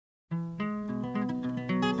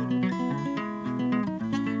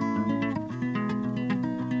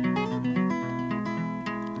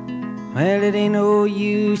Well, it ain't no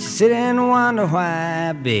use to sit and wonder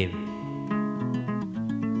why, baby.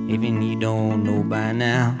 Even you don't know by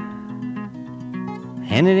now.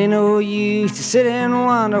 And it ain't no use to sit and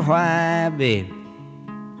wonder why, baby.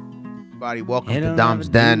 Everybody, welcome to Dom's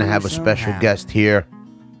Den. I have a special guest here.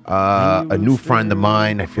 A new friend of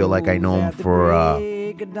mine. I feel like I know him for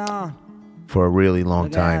a really long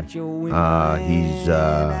time.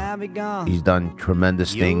 He's done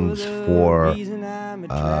tremendous things for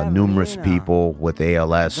numerous people with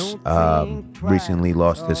ALS. Recently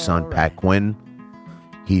lost his son, Pat Quinn.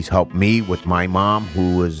 He's helped me with my mom,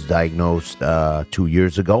 who was diagnosed 2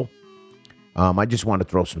 years ago. I just want to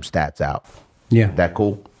throw some stats out. Yeah. That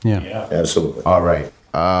cool? Yeah. Absolutely. All right.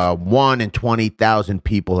 1 in 20,000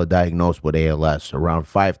 people are diagnosed with ALS. Around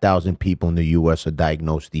 5,000 people in the U.S. are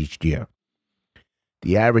diagnosed each year.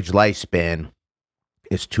 The average lifespan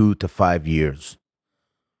is 2 to 5 years.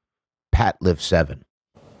 Pat lived 7.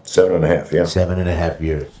 7.5, yeah. 7.5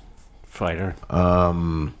 years. Fighter.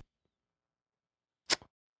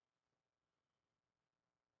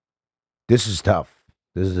 This is tough.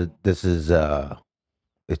 This is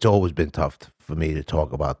it's always been tough for me to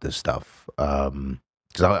talk about this stuff.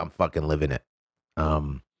 Because I'm fucking living it.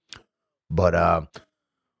 But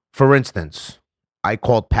for instance, I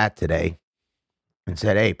called Pat today and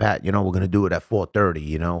said, "Hey, Pat, we're going to do it at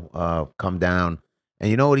 4:30, come down." And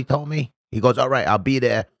you know what he told me? He goes, "All right, I'll be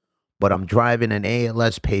there, but I'm driving an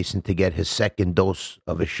ALS patient to get his second dose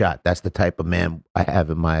of a shot." That's the type of man I have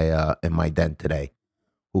in my den today,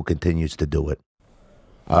 who continues to do it.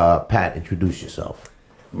 Pat, introduce yourself.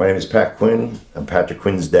 My name is Pat Quinn. I'm Patrick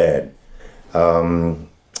Quinn's dad.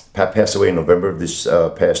 Pat passed away in November of this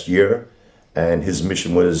past year, and his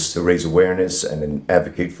mission was to raise awareness and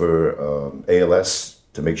advocate for ALS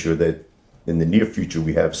to make sure that in the near future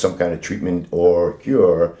we have some kind of treatment or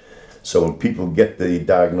cure. So when people get the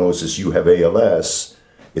diagnosis, you have ALS,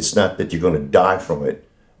 it's not that you're going to die from it.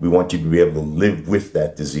 We want you to be able to live with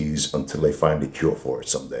that disease until they find a cure for it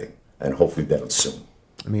someday, and hopefully that'll soon.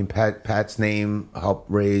 I mean, Pat's name helped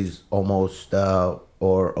raise almost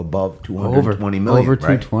or above 220 million. Over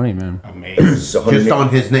right? 220, man. Amazing. Just on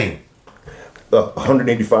his name.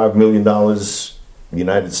 $185 million in the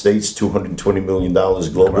United States, $220 million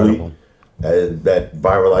globally. That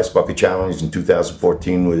viral ice bucket challenge in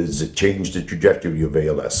 2014 was it changed the trajectory of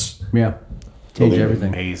ALS. Yeah, changed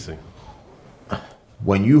everything. Amazing.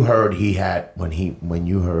 When you heard he got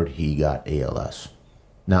ALS,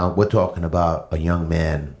 now we're talking about a young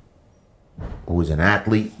man who was an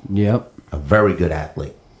athlete. Yep. A very good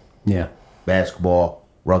athlete. Yeah. Basketball,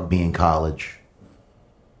 rugby in college.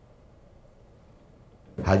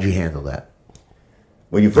 How'd you handle that?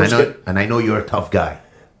 When you first and I know you're a tough guy.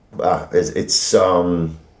 It's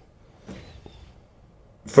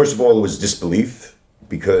first of all, it was disbelief,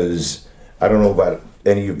 because I don't know about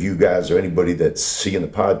any of you guys or anybody that's seeing the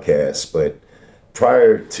podcast, but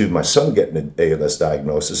prior to my son getting an ALS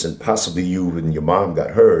diagnosis, and possibly you and your mom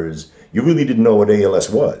got hers, you really didn't know what ALS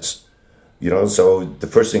was. So the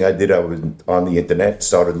first thing I did, I was on the internet,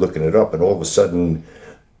 started looking it up, and all of a sudden,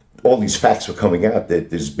 all these facts were coming out that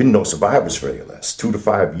there's been no survivors for ALS. 2 to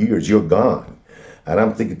 5 years, you're gone. And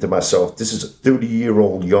I'm thinking to myself, this is a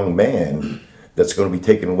 30-year-old young man that's going to be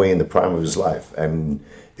taken away in the prime of his life. And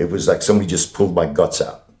it was like somebody just pulled my guts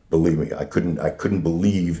out. Believe me, I couldn't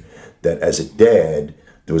believe that as a dad,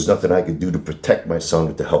 there was nothing I could do to protect my son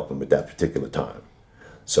or to help him at that particular time.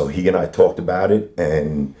 So he and I talked about it,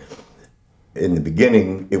 and in the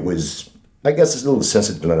beginning, it was, I guess it's a little sense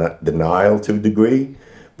of denial to a degree,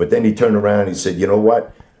 but then he turned around and he said, you know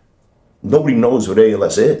what? Nobody knows what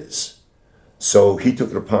ALS is. So he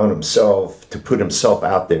took it upon himself to put himself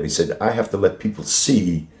out there. He said, I have to let people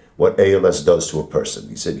see what ALS does to a person.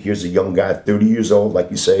 He said, here's a young guy, 30 years old, like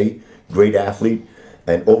you say, great athlete.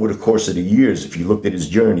 And over the course of the years, if you looked at his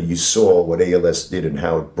journey, you saw what ALS did and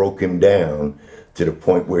how it broke him down to the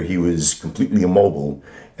point where he was completely immobile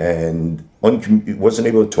and wasn't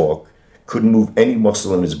able to talk, couldn't move any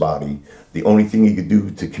muscle in his body. The only thing he could do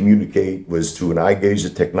to communicate was through an eye gazer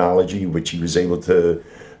technology, which he was able to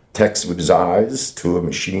text with his eyes to a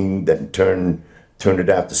machine that turned it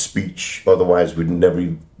out to speech. Otherwise, we'd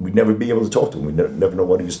never be able to talk to him. We'd never know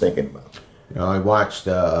what he was thinking about. I watched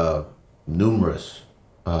numerous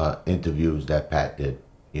interviews that Pat did,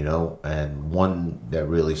 and one that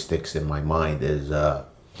really sticks in my mind is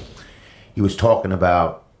he was talking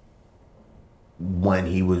about when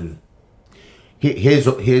he was. Here's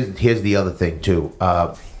the other thing too.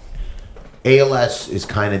 ALS is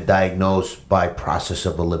kind of diagnosed by process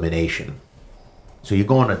of elimination. So you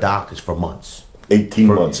go on to doctors for months. 18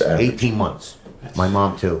 months average. 18 months. My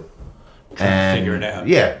mom too. Trying to figure it out.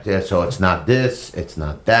 Yeah, so it's not this, it's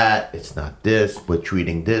not that, it's not this, we're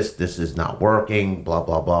treating this is not working, blah,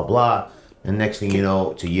 blah, blah, blah. And next thing you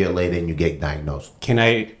know, it's a year later and you get diagnosed.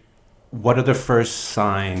 What are the first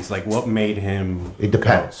signs? Like, what made him... It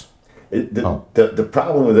depends. The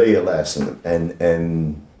problem with ALS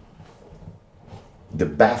and the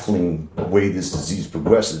baffling way this disease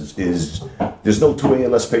progresses is there's no two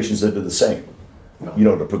ALS patients that are the same. You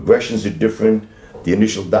know, the progressions are different. The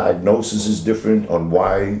initial diagnosis is different on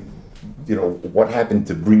why, you know, what happened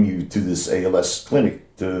to bring you to this ALS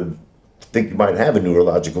clinic to think you might have a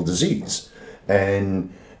neurological disease.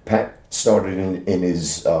 And Pat started in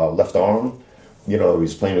his left arm. You know, he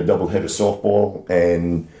was playing a doubleheader softball,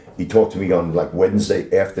 and he talked to me on like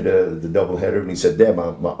Wednesday after the doubleheader, and he said, "Dad,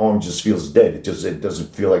 my arm just feels dead. It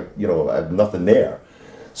doesn't feel like, you know, I have nothing there."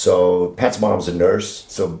 So Pat's mom's a nurse,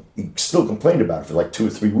 so he still complained about it for like 2 or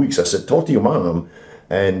 3 weeks. I said, "Talk to your mom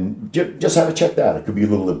and just have it checked out. It could be a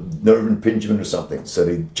little nerve impingement or something." So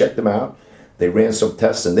they checked him out. They ran some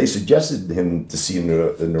tests, and they suggested him to see a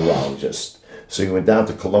neurologist. So he went down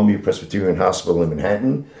to Columbia Presbyterian Hospital in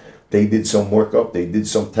Manhattan. They did some workup. They did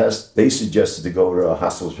some tests. They suggested to go to a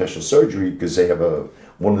hospital of special surgery because they have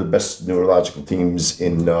one of the best neurological teams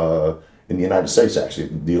in the United States, actually,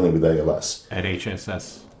 dealing with ALS. At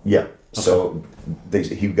HSS? Yeah. Okay. So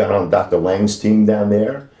he got on Dr. Lang's team down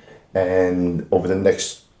there, and over the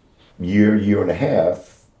next year and a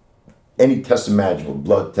half, any test imaginable,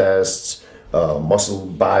 blood tests, muscle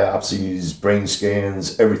biopsies, brain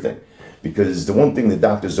scans, everything. Because the one thing the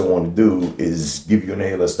doctors don't want to do is give you an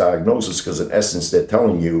ALS diagnosis, because in essence they're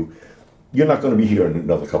telling you you're not going to be here in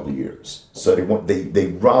another couple of years. So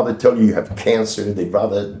they'd rather tell you have cancer, they'd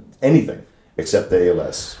rather anything except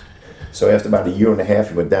ALS. So after about a year and a half,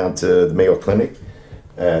 he went down to the Mayo Clinic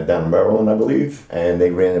down in Maryland, I believe, and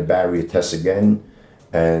they ran a battery of tests again,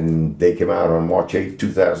 and they came out on March 8th,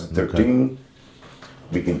 2013. Okay.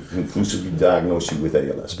 We can conclusively diagnose you with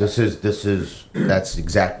ALS. That's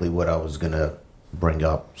exactly what I was gonna bring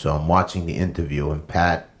up. So I'm watching the interview, and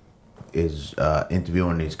Pat is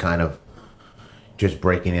interviewing. He's kind of just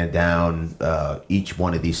breaking it down, each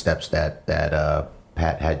one of these steps that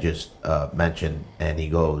Pat had just mentioned, and he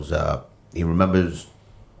goes, he remembers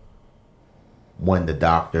when the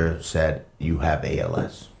doctor said you have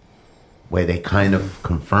ALS, where they kind of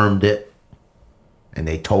confirmed it. And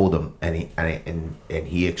they told him, and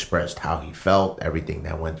he expressed how he felt, everything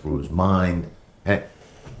that went through his mind. And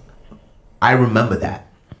I remember that.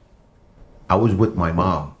 I was with my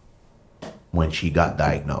mom when she got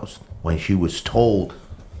diagnosed. When she was told,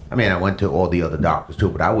 I mean, I went to all the other doctors too,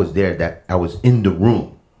 but I was there. I was in the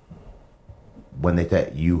room when they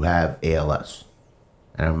said you have ALS.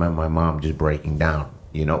 And I remember my mom just breaking down,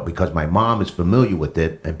 you know, because my mom is familiar with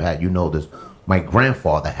it. And Pat, you know this. My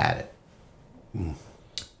grandfather had it.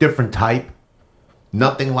 Different type,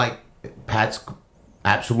 nothing like Pat's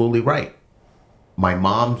absolutely right. My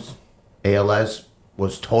mom's ALS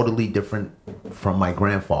was totally different from my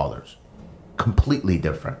grandfather's, completely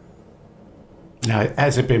different. Now,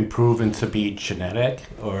 has it been proven to be genetic,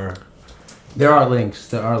 or? There are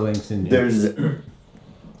links in There's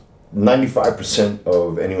 95%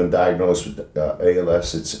 of anyone diagnosed with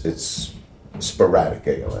ALS, it's sporadic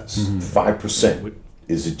ALS. 5%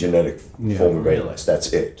 is a genetic form of ALS.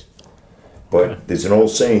 That's it. But there's an old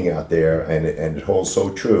saying out there, and it holds so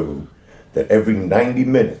true, that every 90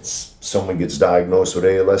 minutes someone gets diagnosed with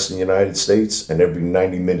ALS in the United States, and every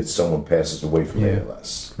 90 minutes someone passes away from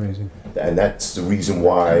ALS. Crazy. And that's the reason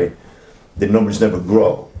why the numbers never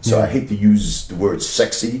grow. So I hate to use the word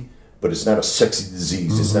sexy, but it's not a sexy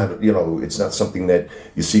disease. It's not, you know, it's not something that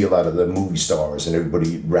you see a lot of the movie stars and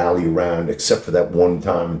everybody rally around, except for that one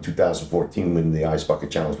time in 2014 when the Ice Bucket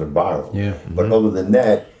Challenge went viral. Yeah. But other than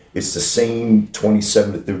that, it's the same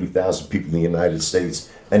 27 to 30,000 people in the United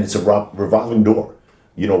States, and it's a revolving door.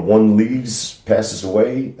 You know, one leaves, passes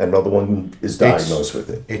away, another one is diagnosed with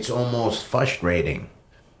it. It's almost frustrating.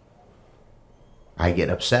 I get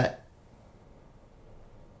upset.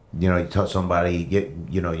 You know, you tell somebody,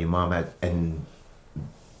 your mom had, and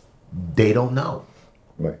they don't know.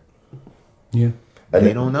 Right. Yeah. And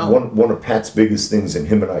they don't know. One of Pat's biggest things, and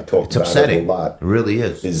him and I talked about it a lot. It really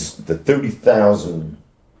is the 30,000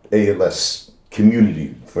 ALS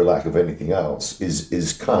community, for lack of anything else,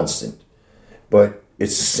 is constant. But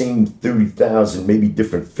it's the same 30,000, maybe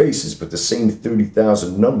different faces, but the same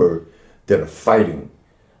 30,000 number that are fighting.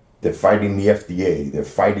 They're fighting the FDA. They're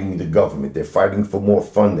fighting the government. They're fighting for more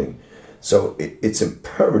funding. So it's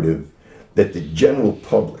imperative that the general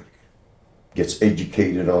public gets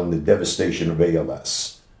educated on the devastation of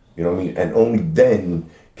ALS. You know what I mean? And only then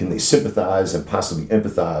can they sympathize and possibly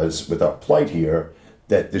empathize with our plight here,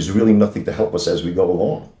 that there's really nothing to help us as we go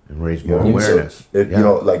along. And raise You more know, awareness. so you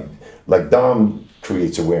know, like Dom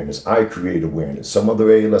creates awareness. I create awareness. Some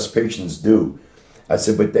other ALS patients do. I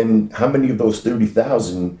said, but then how many of those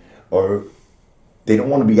 30,000 are, they don't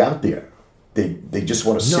want to be out there. They just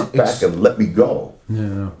want to sit back and let me go.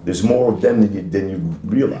 No. There's more of them than you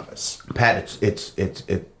realize. Pat, it's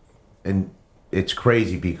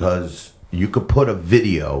crazy because you could put a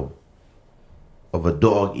video of a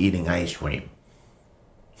dog eating ice cream,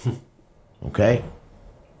 okay,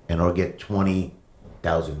 and it'll get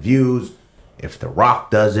 20,000 views. If The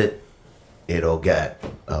Rock does it, it'll get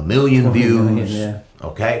 1 million views.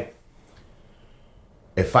 Okay.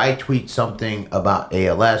 If I tweet something about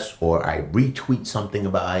ALS or I retweet something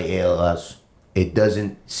about ALS, it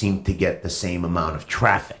doesn't seem to get the same amount of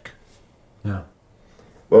traffic. Yeah.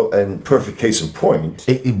 Well, and perfect case in point,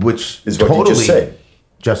 Which is what totally you just said.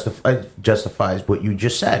 justifies what you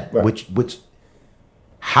just said. Right. Which,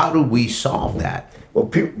 how do we solve that?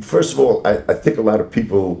 Well, first of all, I think a lot of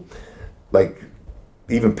people, like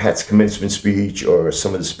even Pat's commencement speech or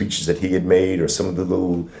some of the speeches that he had made or some of the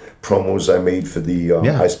little promos I made for the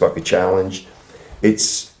Ice Bucket Challenge,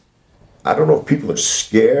 I don't know if people are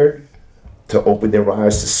scared to open their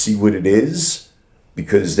eyes to see what it is,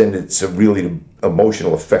 because then it's a really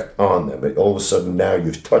emotional effect on them. And all of a sudden now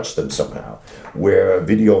you've touched them somehow. Where a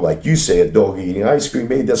video like you say, a dog eating ice cream,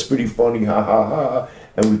 hey, that's pretty funny, ha ha ha,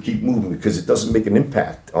 and we keep moving because it doesn't make an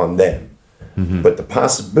impact on them. Mm-hmm. But the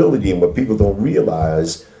possibility, and what people don't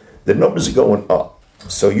realize, the numbers are going up.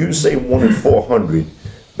 So you say 1 in 400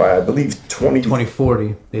 by, I believe,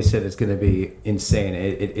 2040. They said it's going to be insane.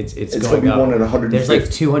 It's going to be up. 1 in 150. There's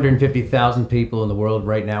like 250,000 people in the world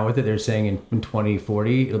right now with it. They're saying in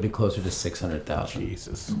 2040 it'll be closer to 600,000.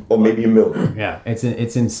 Jesus. Or maybe 1 million. Yeah, it's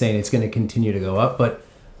insane. It's going to continue to go up. But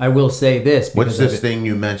I will say this. What's this thing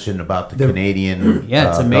you mentioned about the Canadian Yeah,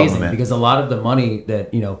 it's amazing government? because a lot of the money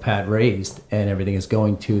that Pat raised and everything is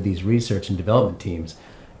going to these research and development teams.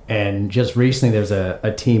 And just recently there's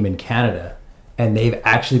a team in Canada, and they've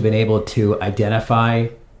actually been able to identify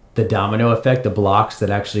the domino effect, the blocks that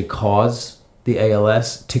actually cause the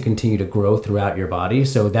ALS to continue to grow throughout your body.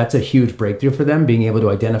 So that's a huge breakthrough for them, being able to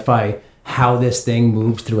identify how this thing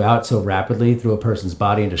moves throughout so rapidly through a person's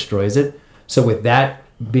body and destroys it. So with that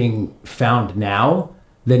being found now,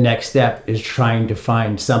 the next step is trying to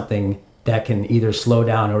find something that can either slow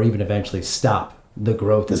down or even eventually stop the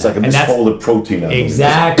growth. It's like a misfolded protein.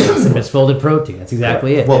 Exactly, it's a misfolded protein. That's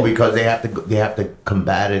exactly it. Well, because they have to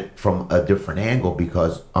combat it from a different angle,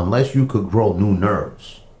 because unless you could grow new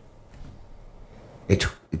nerves, it's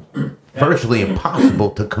virtually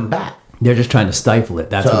impossible to combat. They're just trying to stifle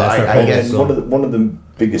it. That's So what that's I guess one of the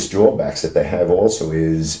biggest drawbacks that they have also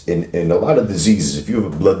is in a lot of diseases, if you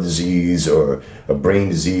have a blood disease or a brain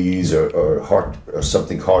disease or heart or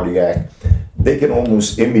something cardiac, they can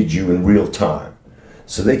almost image you in real time.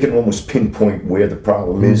 So they can almost pinpoint where the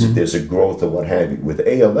problem is, if there's a growth or what have you. With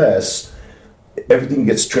ALS, everything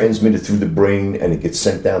gets transmitted through the brain and it gets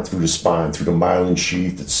sent down through the spine, through the myelin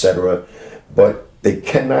sheath, etc. But they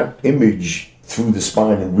cannot image through the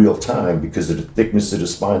spine in real time because of the thickness of the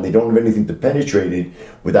spine. They don't have anything to penetrate it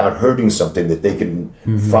without hurting something that they can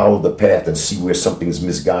follow the path and see where something's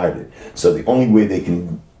misguided. So the only way they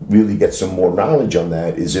can really get some more knowledge on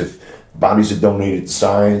that is if bodies are donated to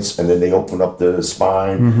science, and then they open up the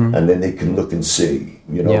spine, and then they can look and see,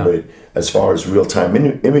 But as far as real-time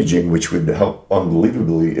imaging, which would help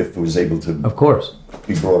unbelievably if it was able to, of course,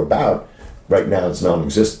 be brought about, right now it's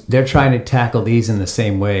non-existent. They're trying to tackle these in the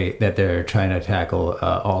same way that they're trying to tackle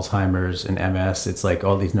Alzheimer's and MS. It's like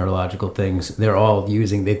all these neurological things. They're all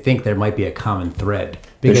they think there might be a common thread.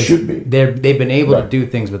 There should be. They've been able to do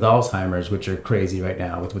things with Alzheimer's, which are crazy right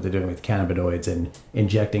now with what they're doing with cannabinoids and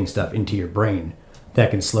injecting stuff into your brain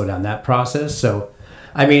that can slow down that process. So,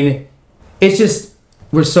 I mean, it's just,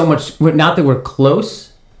 not that we're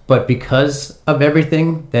close, but because of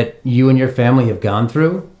everything that you and your family have gone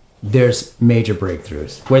through, there's major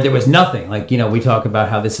breakthroughs where there was nothing. Like, we talk about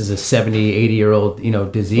how this is a 70, 80-year-old,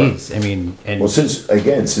 disease. Right. I mean, and since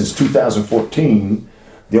 2014,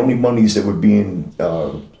 the only monies that were being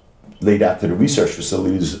laid out to the research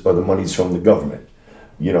facilities are the monies from the government.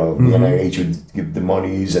 The NIH would give the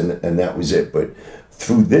monies and that was it. But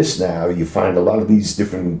through this now, you find a lot of these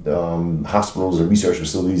different hospitals and research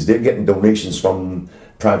facilities, they're getting donations from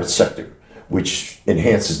private sector, which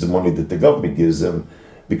enhances the money that the government gives them,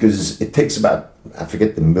 because it takes about, I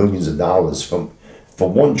forget the millions of dollars for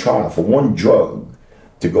one trial, for one drug,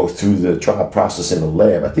 to go through the trial process in the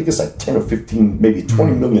lab. I think it's like 10 or 15, maybe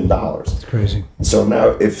 $20 million. It's crazy. So now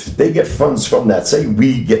if they get funds from that, say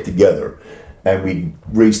we get together and we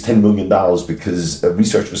raise $10 million because a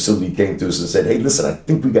research facility came to us and said, hey, listen, I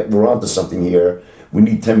think we're onto something here. We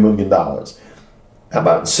need $10 million. How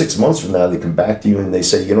about 6 months from now, they come back to you and they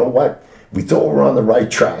say, you know what? We thought we were on the right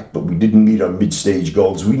track, but we didn't meet our mid-stage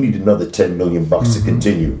goals. We need another $10 million to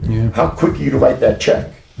continue. Yeah. How quick are you to write that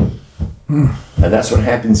check? And that's what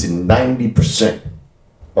happens in 90%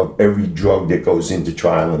 of every drug that goes into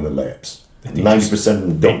trial in the labs. 90% of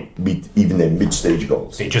them don't meet even their mid-stage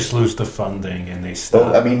goals. They just lose the funding and they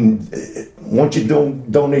stop. So, I mean, once you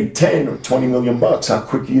donate 10 or 20 million bucks, how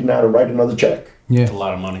quick are you now to write another check? Yeah. It's a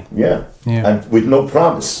lot of money. Yeah. And with no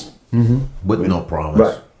promise. With no promise.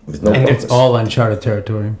 Right. With no And promise. It's all uncharted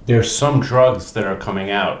territory. There's some drugs that are coming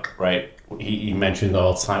out, right? He mentioned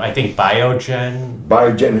all the time. I think Biogen.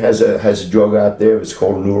 Biogen has a drug out there. It's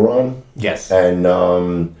called Neuron. Yes.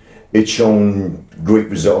 And it's shown great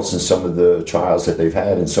results in some of the trials that they've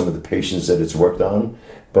had and some of the patients that it's worked on.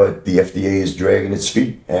 But the FDA is dragging its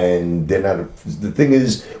feet, and they're not. The thing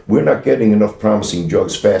is, we're not getting enough promising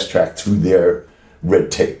drugs fast-tracked through their red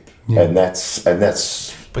tape, and that's.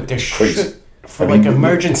 But there crazy. should, for I mean,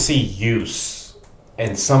 emergency use,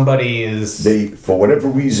 and somebody is. They, for whatever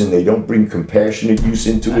reason, they don't bring compassionate use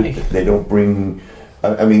into it. They don't bring.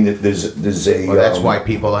 I mean, there's a. Well, that's why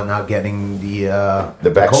people are not getting the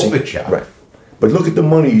vaccine, COVID shot. Right. But look at the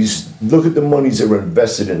monies. Look at the monies that were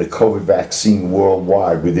invested in the COVID vaccine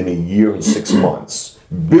worldwide within a year and 6 months.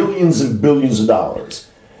 Billions and billions of dollars.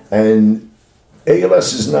 And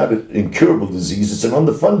ALS is not an incurable disease. It's an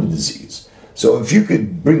underfunded disease. So if you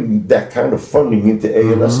could bring that kind of funding into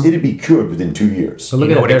ALS, it'd be cured within 2 years. So look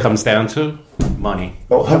You at know what it it comes down to? Money.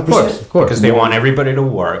 Oh, 100%. Of course. Because they want everybody to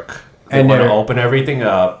work. They And want to they're- open everything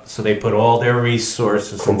up, so they put all their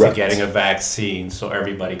resources Correct. into getting a vaccine, so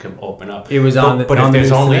everybody can open up. It was on the- but on if the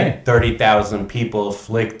there's news only today. 30,000 people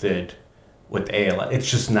afflicted with ALS,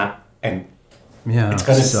 it's just not. And Yeah. it's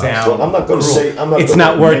going to sucks. sound. So I'm not going to cruel. say I'm not. It's gonna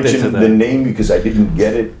not worth it mention to the them. name because I didn't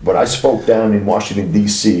get it. But I spoke down in Washington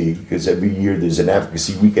D.C. because every year there's an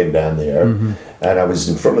advocacy weekend down there, and I was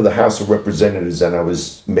in front of the House of Representatives and I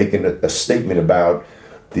was making a statement about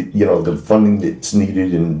the funding that's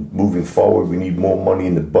needed and moving forward. We need more money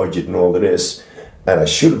in the budget and all of this. And I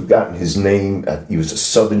should have gotten his name. He was a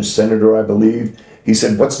Southern senator, I believe. He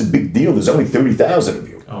said, "What's the big deal? There's only 30,000 of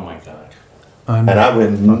you." Oh my God. And I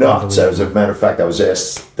went nuts. As a matter of fact, I was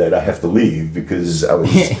asked that I have to leave because I was.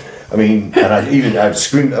 I mean, and I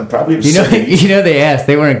screamed. Probably obscenities. They asked.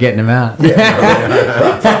 They weren't getting him out.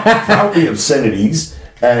 Probably obscenities.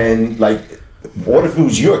 And like, what if it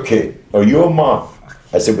was your kid or your mom?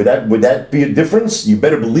 I said, would that be a difference? You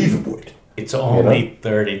better believe it would. It's only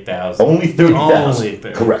 30,000. Only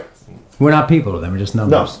 30,000. Correct. We're not people to them. We're just No,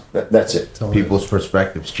 numbers. that's it. People's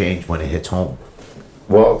perspectives change when it hits home.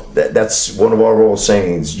 Well, that's one of our old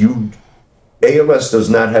sayings. ALS does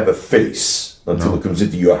not have a face until it comes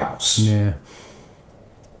into your house. Yeah.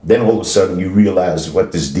 Then all of a sudden you realize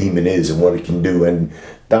what this demon is and what it can do. And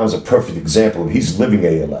Dom's a perfect example. He's living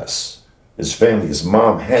ALS. His family, his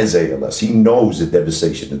mom has ALS. He knows the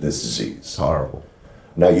devastation of this disease. It's horrible.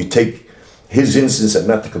 Now you take his instance, and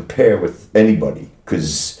not to compare with anybody,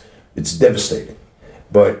 because it's devastating.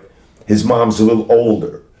 But his mom's a little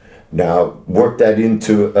older. Now work that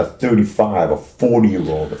into a 35, a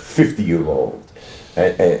 40-year-old, a 50-year-old,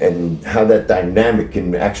 and how that dynamic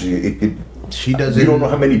can actually, it could. She doesn't. You don't know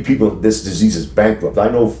how many people this disease has bankrupt. I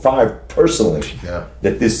know 5 personally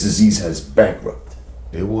that this disease has bankrupt.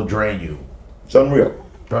 It will drain you. It's unreal.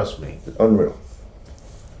 Trust me. It's unreal.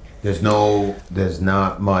 There's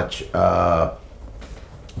not much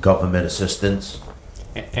government assistance.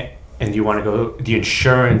 And you want to go, the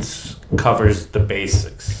insurance covers the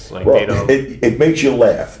basics. Like Well, they don't. it makes you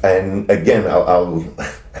laugh. And again, I'll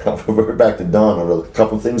revert back to Don on a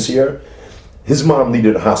couple things here. His mom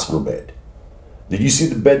needed a hospital bed. Did you see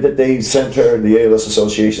the bed that they sent her, the ALS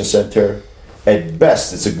Association sent her? At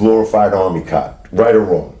best, it's a glorified army cot, right or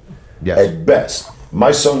wrong. Yes. At best.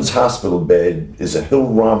 My son's hospital bed is a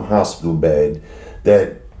Hill-Rom hospital bed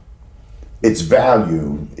that its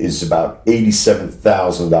value is about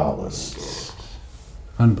 $87,000.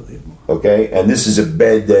 Unbelievable. Okay? And this is a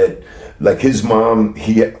bed that, like his mom,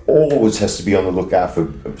 he always has to be on the lookout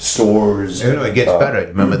for stores. It gets better.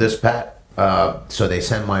 Remember this, Pat? So they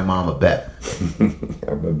sent my mom a bed. I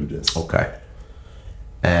remember this. Okay.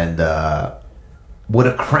 And with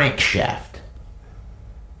a crankshaft,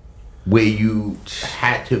 where you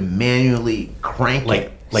had to manually crank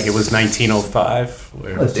it. Like it was 1905.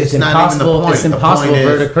 Where It's It's not even the impossible. point. It's The impossible point for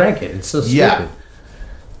her is- to crank it. It's so stupid. Yeah.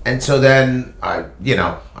 And so then I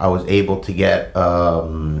was able to get a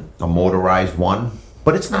motorized one,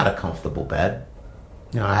 but it's not a comfortable bed.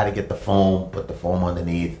 I had to get the foam, put the foam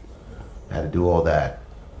underneath. I had to do all that.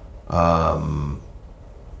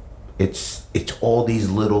 It's all these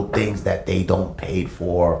little things that they don't pay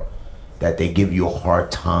for, that they give you a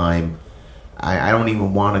hard time. I don't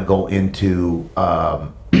even want to go into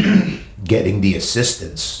getting the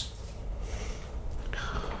assistance,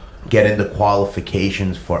 getting the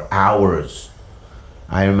qualifications for hours.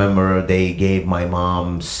 I remember they gave my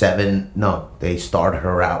mom they started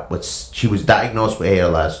her out with, she was diagnosed with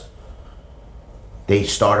ALS. They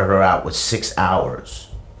started her out with 6 hours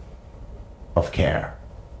of care.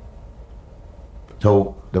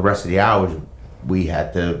 So the rest of the hours, we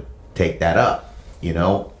had to take that up,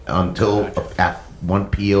 until one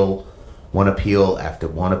appeal after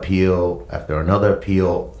one appeal after another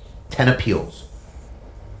appeal, 10 appeals.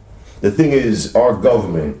 The thing is, our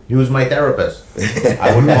government. He was my therapist.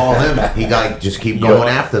 I would call him. He just keep going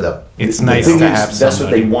after them. It's The nice thing to is, have that's what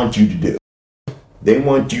they somebody. want you to do. They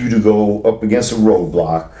want you to go up against a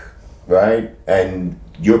roadblock, right? And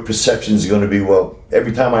your perception is going to be, well,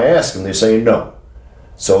 every time I ask them, they're saying no.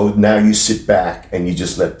 So now you sit back and you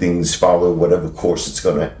just let things follow whatever course it's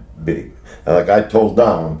going to be. And like I told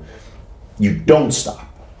Dom, you don't stop.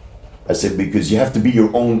 I said, because you have to be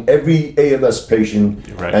your own, every ALS patient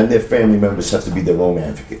Right. and their family members have to be their own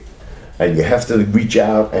advocate. And you have to reach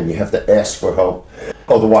out and you have to ask for help.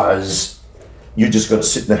 Otherwise, you're just going to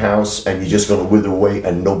sit in the house and you're just going to wither away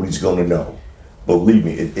and nobody's going to know. Believe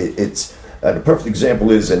me, it's the perfect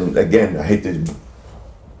example is, and again, I hate to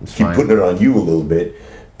keep fine. putting it on you a little bit,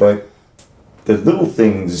 but the little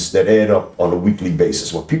things that add up on a weekly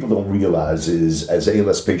basis. What people don't realize is, as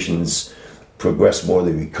ALS patients progress more,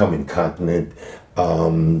 they become incontinent.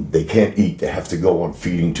 They can't eat. They have to go on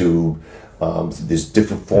feeding tube. There's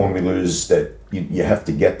different formulas that you have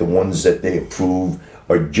to get. The ones that they approve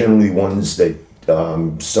are generally ones that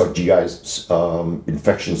start GI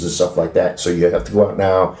infections and stuff like that. So you have to go out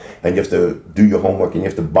now and you have to do your homework and you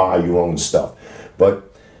have to buy your own stuff. But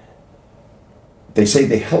they say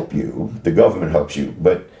they help you, the government helps you,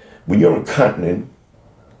 but when you're incontinent,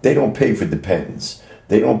 they don't pay for Depends.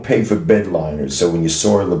 They don't pay for bed liners, so when you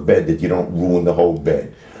soil the bed that you don't ruin the whole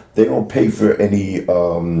bed. They don't pay for any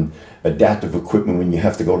adaptive equipment when you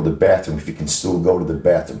have to go to the bathroom, if you can still go to the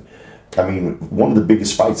bathroom. I mean, one of the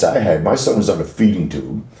biggest fights I had, my son was on a feeding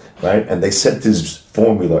tube, right? And they sent his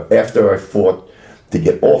formula after I fought to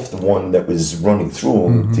get off the one that was running through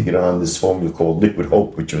him to get on this formula called Liquid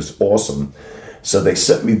Hope, which was awesome. So they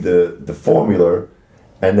sent me the formula,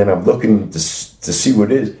 and then I'm looking to see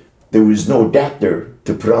what it is. There was no adapter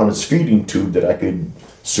to put on his feeding tube that I could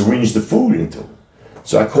syringe the food into.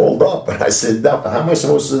 So I called up and I said, "Doc, how am I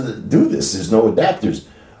supposed to do this? There's no adapters."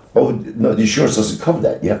 "Oh, no, the insurance doesn't cover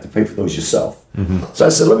that. You have to pay for those yourself." So I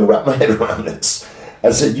said, "Let me wrap my head around this." I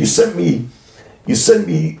said, you send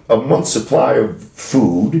me a month's supply of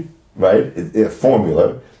food, right? A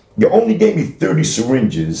formula. You only gave me 30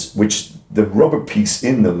 syringes, which the rubber piece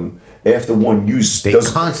in them after one use They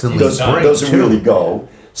constantly break, doesn't too. really go.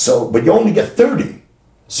 So, but you only get 30.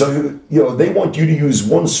 So, they want you to use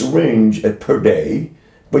one syringe per day,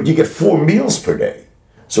 but you get 4 meals per day.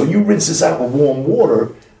 So you rinse this out with warm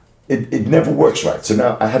water, it never works right. So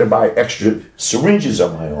now I had to buy extra syringes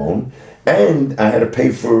on my own, and I had to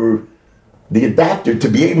pay for the adapter to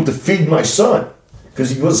be able to feed my son,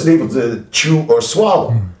 because he wasn't able to chew or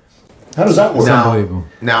swallow. How does that work? Unbelievable.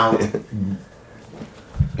 Now,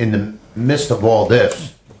 in the midst of all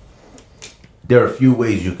this, there are a few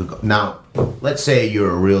ways you could go. Now, let's say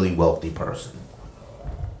you're a really wealthy person.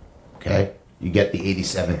 Okay? You get the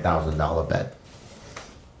 $87,000 bed.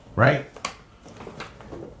 Right?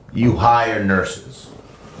 You hire nurses.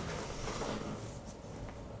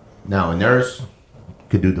 Now, a nurse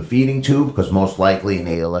could do the feeding tube, because most likely an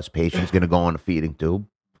ALS patient is going to go on a feeding tube.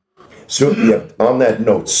 So, yeah, on that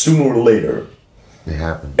note, sooner or later, It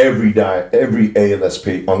happens. every ALS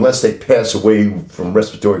patient, unless they pass away from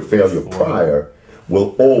respiratory failure prior,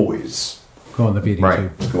 will always Go on the feeding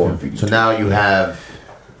Right. tube. go on feeding. So now you have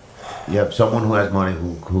someone who has money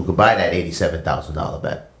who could buy that $87,000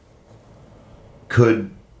 bed.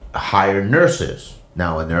 Could hire nurses.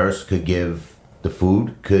 Now a nurse could give the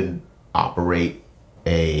food, could operate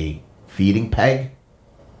a feeding peg,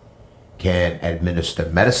 can administer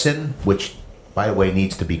medicine, which by the way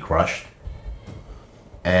needs to be crushed.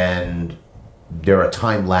 And there are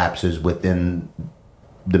time lapses within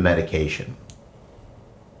the medication.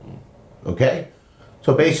 Okay?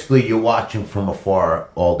 So basically, you're watching from afar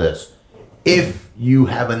all this. If you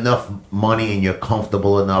have enough money and you're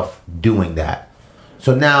comfortable enough doing that.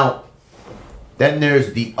 So now, then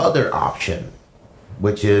there's the other option,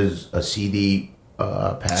 which is a CDPAP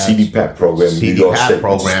program, New CDPAP York State, which is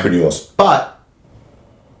program. pretty awesome. But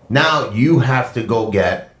now you have to go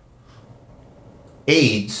get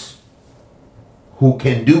aides who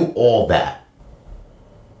can do all that.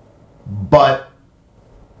 But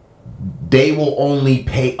they will only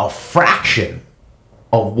pay a fraction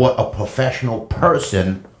of what a professional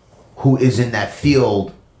person who is in that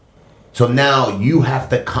field. So now you have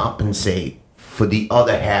to compensate for the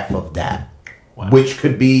other half of that, which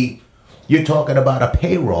could be, you're talking about a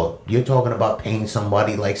payroll. You're talking about paying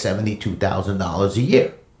somebody like $72,000 a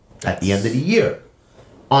year at the end of the year,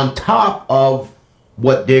 on top of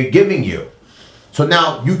what they're giving you. So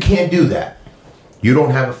now you can't do that. You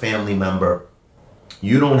don't have a family member.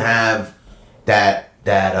 You don't have that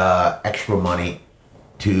extra money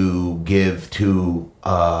to give to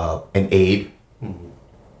an aide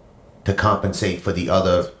to compensate for the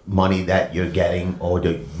other money that you're getting or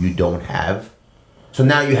that you don't have. So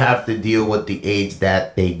now you have to deal with the aides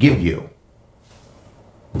that they give you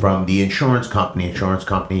from the insurance company. Insurance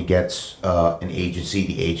company gets an agency.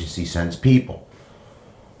 The agency sends people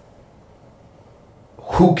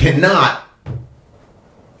who cannot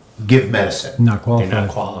give medicine. Not qualified. They're not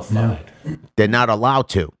qualified. They're not allowed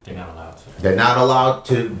to. They're not allowed to. They're not allowed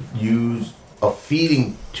to use a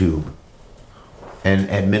feeding tube and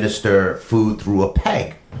administer food through a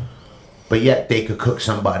peg. But yet they could cook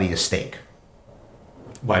somebody a steak.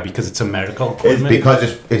 Why? Because it's a medical equipment?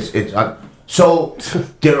 Because it's so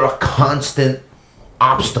there are constant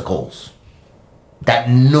obstacles that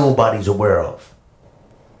nobody's aware of.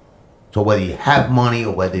 So whether you have money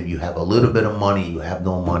or whether you have a little bit of money, you have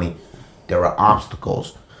no money, there are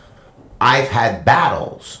obstacles. I've had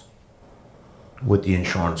battles with the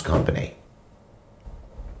insurance company.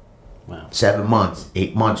 Wow. 7 months,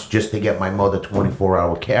 8 months just to get my mother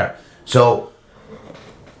 24-hour care. So,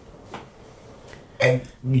 and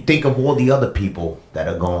you think of all the other people that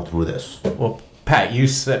are going through this. Well, Pat, you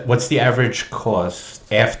said, what's the average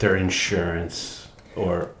cost after insurance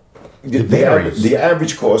or... The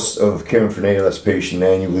average cost of caring for an ALS patient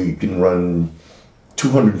annually can run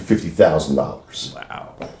 $250,000.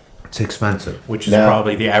 Wow. It's expensive. Which is Now-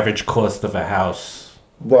 probably the average cost of a house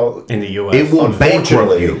Well, in the U.S. It will bankrupt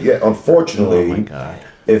unfortunately, you. yeah, unfortunately, Oh my God.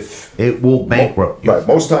 if It will bankrupt you. right,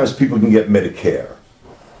 most times people can get Medicare,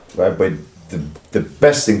 right? But the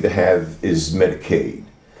best thing to have is Medicaid.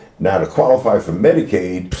 Now, to qualify for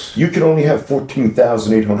Medicaid, you can only have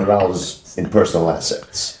 $14,800 in personal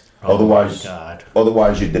assets. Otherwise, my God.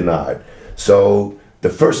 otherwise you're denied. So the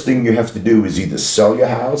first thing you have to do is either sell your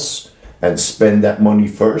house and spend that money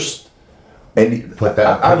first. And Put I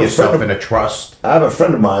have put a yourself friend in a trust. I have a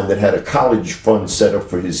friend of mine that had a college fund set up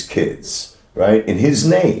for his kids, right, in his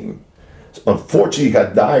name. Unfortunately, he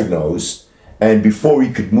got diagnosed, and before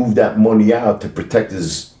he could move that money out to protect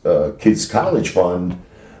his kid's college fund,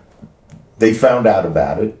 they found out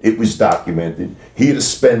about it. It was documented. He had to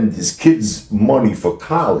spend his kid's money for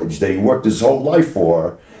college that he worked his whole life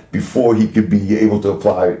for before he could be able to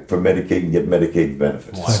apply for Medicaid and get Medicaid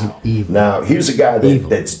benefits. Wow. Evil. Now, here's a guy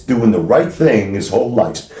that's doing the right thing his whole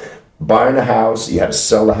life. Buying a house, he had to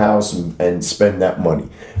sell the house and spend that money.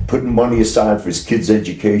 Putting money aside for his kids'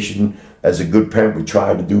 education, as a good parent would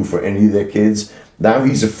try to do for any of their kids. Now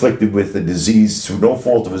he's afflicted with a disease through no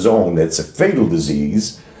fault of his own that's a fatal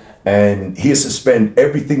disease, and he has to spend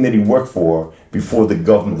everything that he worked for before the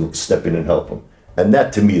government will step in and help him. And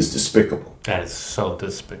that, to me, is despicable. That is so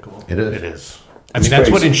despicable. It is. It is. I It's mean,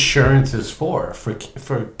 that's what crazy. insurance is for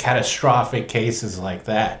catastrophic cases like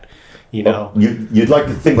that. You know, You'd like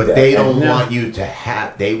to think But that. they don't And- want you to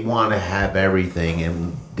have, they want to have everything,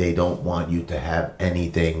 and they don't want you to have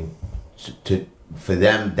anything for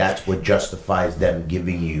them, that's what justifies them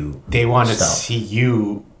giving you they want to stuff. see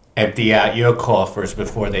you empty out your coffers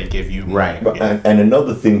before they give you money. Right. But- and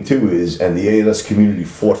another thing too is, and the ALS community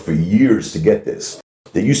fought for years to get this.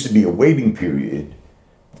 There used to be a waiting period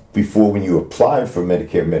before when you applied for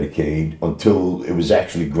Medicare, Medicaid, until it was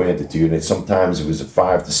actually granted to you. And sometimes it was a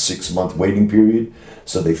 5 to 6 month waiting period.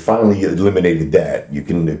 So they finally eliminated that. You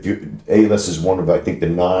can, ALS is one of, I think, the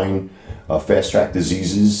 9 fast track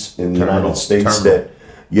diseases in the United States that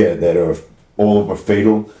are all of them are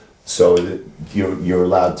fatal. So that you're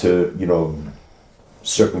allowed to,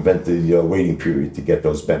 circumvent the waiting period to get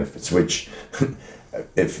those benefits, which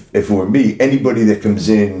if it were me, anybody that comes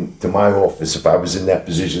in to my office, if I was in that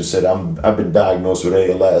position, said I've been diagnosed with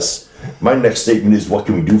ALS, my next statement is, what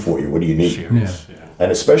can we do for you? What do you need? Serious, yeah.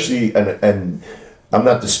 And especially, and I'm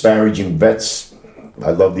not disparaging vets.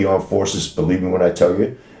 I love the armed forces, believe me when I tell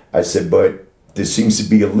you. I said, but there seems to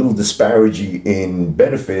be a little disparity in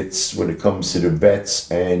benefits when it comes to the vets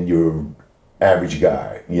and your average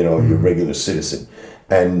guy, your regular citizen.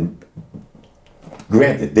 And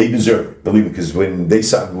granted, they deserve it, believe me, because when they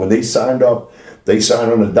signed up, they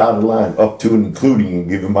signed on a dotted line up to and including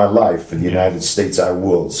giving my life for the United States I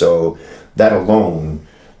will. So that alone,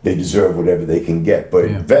 they deserve whatever they can get. But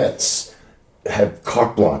vets have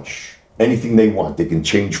carte blanche. Anything they want. They can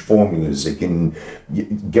change formulas. They can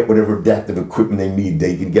get whatever adaptive equipment they need.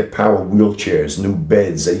 They can get power wheelchairs, new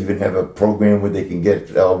beds. They even have a program where they can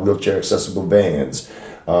get wheelchair accessible vans,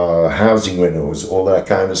 housing rentals, all that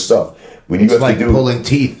kind of stuff. When It's like pulling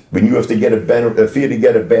teeth. When you have to get if he had to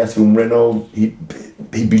get a bathroom rental, he'd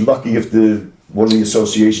be lucky if one of the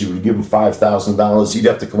associations would give him $5,000. He'd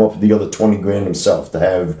have to come up with the other $20,000 himself to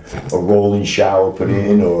have a rolling shower put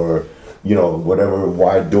in, or whatever,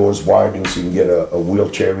 wide doors widening so you can get a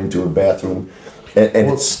wheelchair into a bathroom.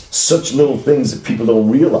 And it's such little things that people don't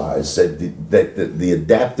realize that the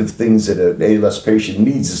adaptive things that an ALS patient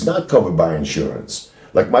needs is not covered by insurance.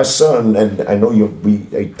 Like my son, and I know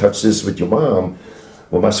I touched this with your mom,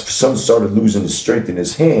 when my son started losing his strength in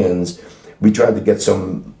his hands, we tried to get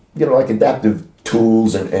some, like adaptive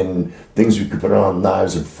tools and things we could put on,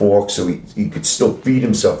 knives and forks, so he could still feed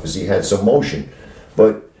himself as he had some motion.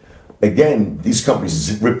 But again, these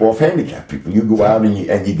companies rip off handicapped people. You go out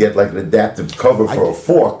and you get like an adaptive cover for a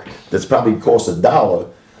fork that's probably cost $1.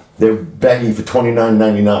 They're bagging you for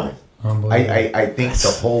 $29.99. I think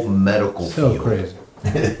the whole medical field. So crazy.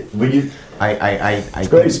 It's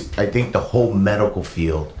crazy. I think the whole medical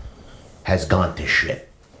field has gone to shit.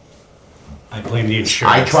 I blame the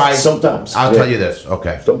insurance. I tried. Sometimes. I'll tell you this.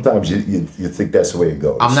 Okay. Sometimes you think that's the way it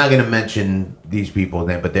goes. I'm not going to mention these people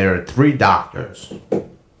then, but there are 3 doctors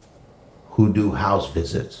who do house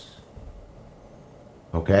visits.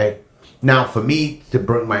 Okay? Now, for me to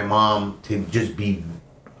bring my mom to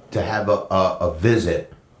have a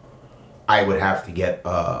visit, I would have to get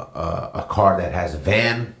a car that has a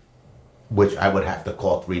van, which I would have to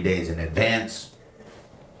call 3 days in advance.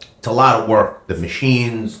 It's a lot of work. The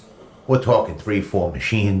machines, we're talking 3-4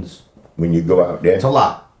 machines. When you go out there. It's a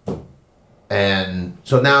lot. And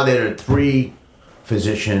so now there are 3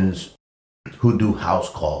 physicians who do house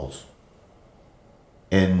calls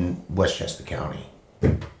in Westchester County.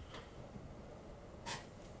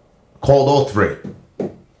 Called all 3.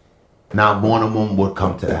 Now one of them would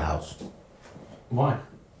come to the house. Why?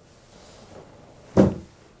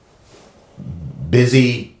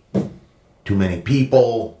 Busy, too many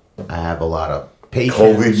people. I have a lot of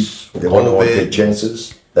patients. They want to take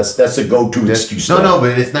chances. That's a go-to excuse. No,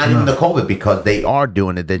 but it's not even the COVID, because they are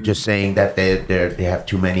doing it. They're just saying that they have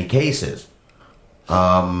too many cases.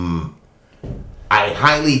 I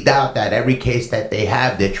highly doubt that every case that they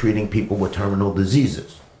have, they're treating people with terminal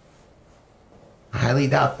diseases. I highly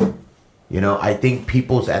doubt it. I think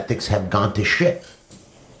people's ethics have gone to shit.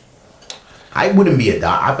 I wouldn't be a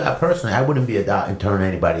doctor. Personally, I wouldn't be a doctor and turn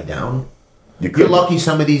anybody down. You're lucky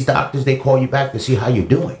some of these doctors, they call you back to see how you're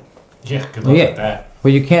doing. Yeah, good luck with that.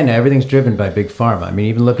 Well, you can. Everything's driven by big pharma. I mean,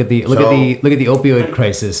 even look at the opioid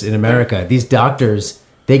crisis in America. These doctors,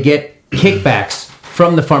 they get kickbacks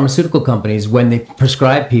from the pharmaceutical companies when they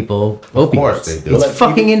prescribe people opioids. Of course they do. It's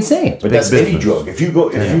fucking insane. But that's any drug. If you go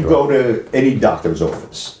to any doctor's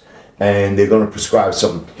office and they're going to prescribe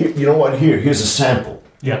something, you know what? Here's a sample.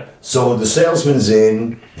 Yeah. So the salesman's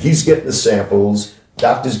in, he's getting the samples,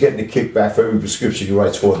 doctor's getting a kickback for every prescription he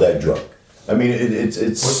writes for that drug. I mean,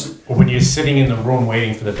 it's when you're sitting in the room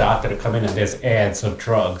waiting for the doctor to come in and there's ads of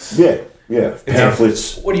drugs. Yeah,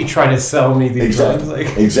 pamphlets. What are you trying to sell me these drugs? Like,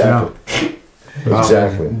 Exactly.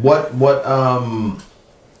 Exactly. What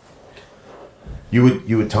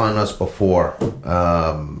you were telling us before,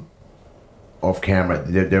 off camera,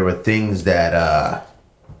 there were things that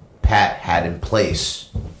Pat had in place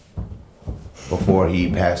before he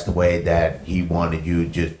passed away that he wanted you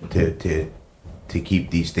just to keep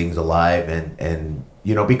these things alive, and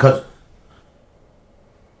because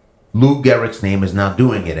Lou Gehrig's name is not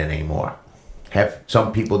doing it anymore.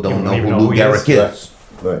 Some people don't know who Lou Gehrig is.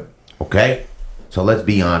 Right. Okay? So let's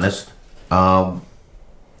be honest. For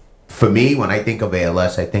me, when I think of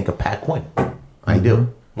ALS, I think of Pat Quinn. I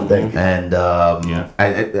do. Thank you. And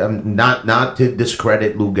I'm not to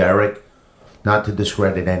discredit Lou Gehrig, not to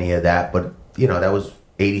discredit any of that, but that was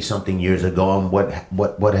 80-something years ago, and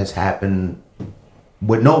what has happened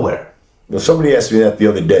went nowhere. Well, somebody asked me that the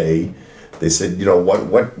other day. They said,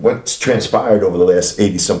 what's transpired over the last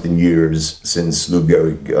 80-something years since Lou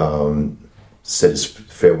Gehrig said his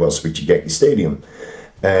farewell speech at Yankee Stadium.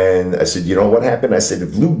 And I said, what happened? I said,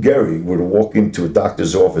 if Lou Gehrig were to walk into a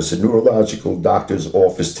doctor's office, a neurological doctor's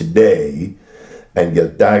office today, and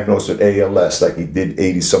get diagnosed with ALS like he did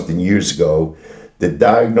 80-something years ago, the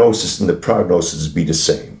diagnosis and the prognosis be the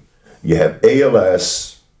same. You have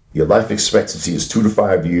ALS, your life expectancy is 2 to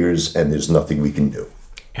 5 years, and there's nothing we can do.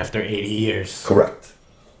 After 80 years. Correct.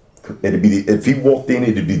 It'd be if he walked in,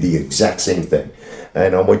 it'd be the exact same thing.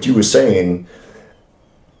 And on what you were saying,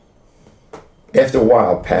 after a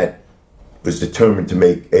while, Pat was determined to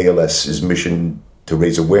make ALS his mission, to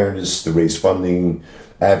raise awareness, to raise funding,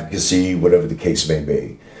 advocacy, whatever the case may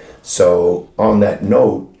be. So on that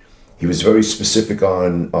note, he was very specific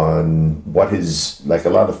on what his, like a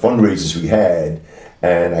lot of fundraisers we had,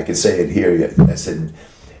 and I can say it here, I said,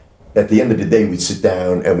 at the end of the day, we'd sit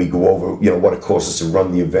down and we go over, what it cost us to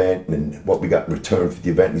run the event and what we got in return for the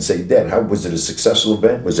event. And he'd say, Dad, how was it a successful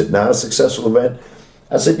event? Was it not a successful event?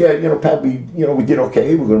 I said, yeah, Pat, we did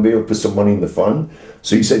okay. We're going to be able to put some money in the fund.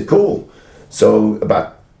 So he said, cool. So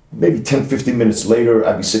about maybe 10, 15 minutes later,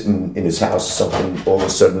 I'd be sitting in his house or something, all of a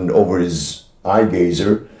sudden over his eye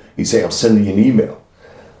gazer, he'd say, I'm sending you an email.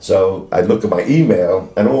 So I'd look at my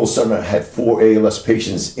email, and all of a sudden I had 4 ALS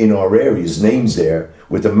patients in our areas, names there,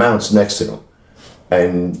 with amounts next to them.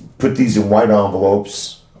 And put these in white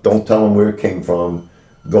envelopes, don't tell them where it came from,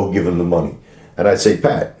 go give them the money. And I'd say,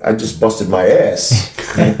 Pat, I just busted my ass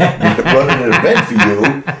running an event for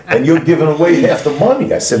you, and you're giving away half the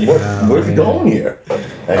money. I said, where are we going here?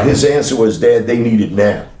 And his answer was, Dad, they need it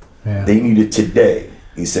now. Yeah. They need it today.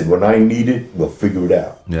 He said, when I need it, we'll figure it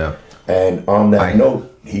out. Yeah. And on that note,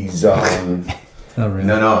 he's Oh, really?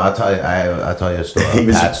 No, I'll tell you a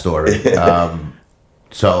story. Pat's story.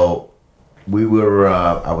 So we were.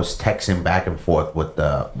 I was texting back and forth with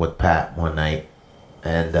Pat one night,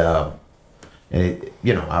 and it,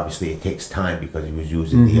 obviously it takes time because he was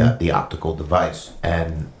using the optical device,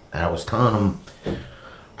 and I was telling him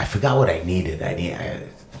I forgot what I needed.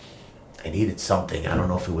 I needed something. I don't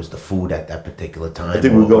know if it was the food at that particular time. I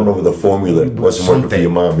think we were going over the formula. It wasn't working for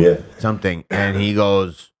your mom, yeah. Something, and he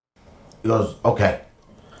goes, okay.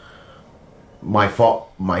 My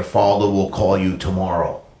father will call you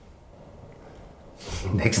tomorrow.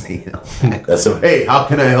 Next thing you know, hey, how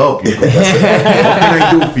can I help you? What can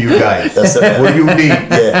I do for you guys? What do you need?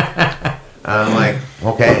 Yeah. I'm like,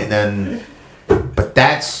 okay, and then, but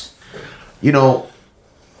that's,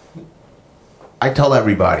 I tell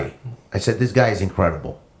everybody, I said, this guy is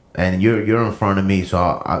incredible, and you're in front of me, so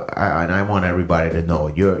I want everybody to know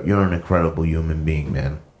you're an incredible human being,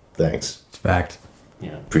 man. Thanks. It's fact.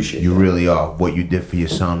 Yeah, appreciate you. Really are. What you did for your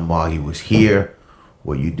son while he was here,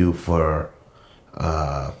 what you do for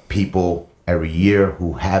people every year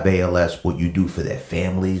who have ALS, what you do for their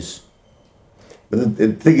families. But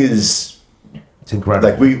the thing is, it's incredible.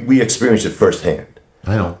 Like we experienced it firsthand.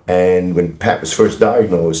 I know. And when Pat was first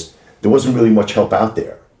diagnosed, there wasn't really much help out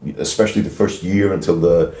there, especially the first year until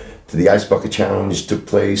the Ice Bucket Challenge took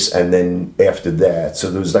place, and then after that. So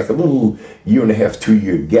there was like a little 1.5, 2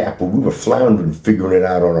 year gap where we were floundering, figuring it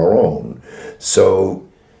out on our own. So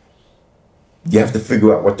you have to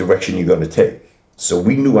figure out what direction you're going to take. So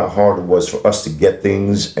we knew how hard it was for us to get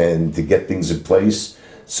things and to get things in place.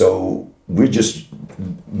 So we're just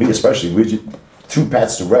through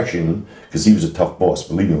Pat's direction, because he was a tough boss,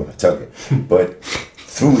 believe me when I tell you. But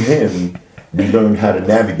through him, we learned how to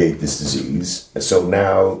navigate this disease. So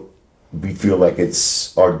now we feel like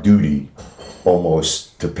it's our duty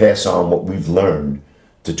almost to pass on what we've learned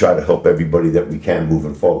to try to help everybody that we can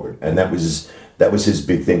moving forward. And that was his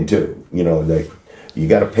big thing too. Like you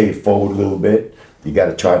got to pay it forward a little bit. You got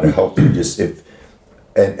to try to help them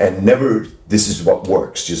and never, this is what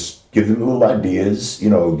works. Just give them little ideas,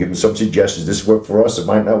 give them some suggestions. This worked for us. It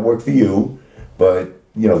might not work for you, but,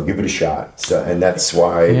 give it a shot. So, and that's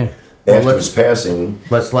why after his passing.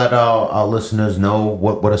 Let's let our listeners know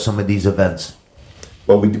what are some of these events.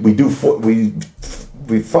 Well, we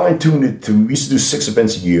fine-tuned it we used to do 6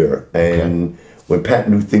 events a year. And when Pat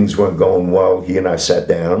knew things weren't going well, he and I sat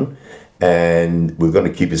down. And we're going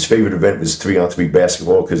to keep his favorite event was 3-on-3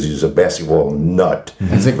 basketball because he was a basketball nut.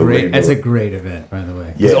 That's a great event, by the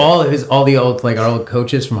way. Yeah. All the old our old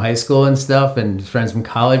coaches from high school and stuff, and friends from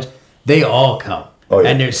college, they all come. Oh, yeah.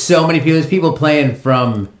 And there's so many people. There's people playing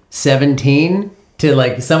from 17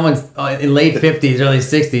 to someone's in late 50s, early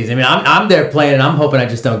 60s. I mean, I'm there playing, and I'm hoping I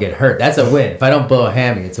just don't get hurt. That's a win. If I don't blow a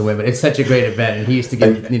hammy, it's a win. But it's such a great event, and he used to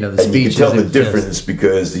give the speeches. And you can tell the difference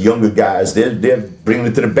because the younger guys, they're bringing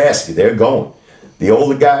it to the basket. They're going. The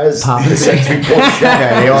older guys, the set 3-point shot.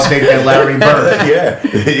 Yeah, they all think they're Larry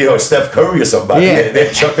Bird. Steph Curry or somebody. Yeah.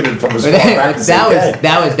 They're chucking it from as far back as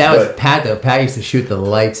that was Pat though. Pat used to shoot the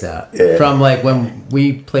lights out from when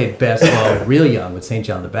we played basketball real young with St.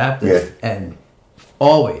 John the Baptist and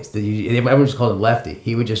always. Everyone just called him Lefty.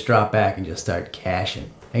 He would just drop back and just start cashing.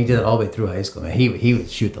 And he did it all the way through high school, man. He would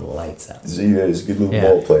shoot the lights out. He's a good little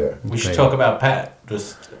ball player. We should talk about Pat.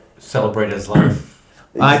 Just celebrate his life.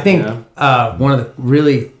 I think one of the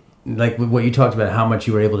really, like what you talked about, how much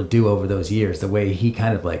you were able to do over those years, the way he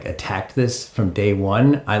kind of like attacked this from day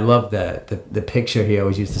one. I love the picture he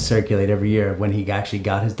always used to circulate every year when he actually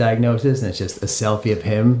got his diagnosis, and it's just a selfie of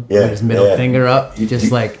him with his middle finger up. He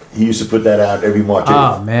used to put that out every March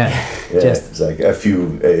 8th. Oh man, It's like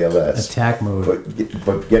FU ALS. Attack mode.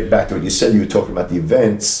 But getting back to what you said, you were talking about the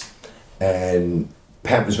events, and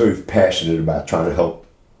Pat was very passionate about trying to help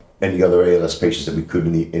any other ALS patients that we could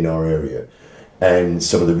in our area. And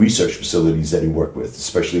some of the research facilities that he worked with,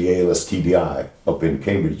 especially ALS TBI up in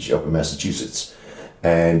Cambridge, up in Massachusetts.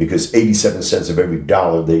 And because 87 cents of every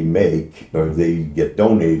dollar they make or they get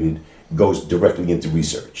donated goes directly into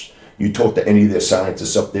research. You talk to any of their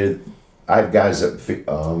scientists up there. I have guys,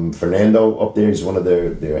 Fernando up there, he's one of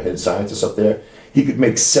their head scientists up there. He could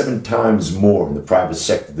make 7 times more in the private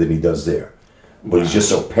sector than he does there. But he's just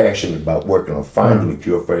so passionate about working on finding a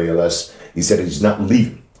cure for ALS. He said he's not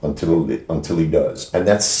leaving until he does. And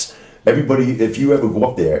that's everybody. If you ever go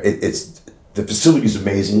up there, it's the facility is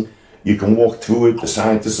amazing. You can walk through it. The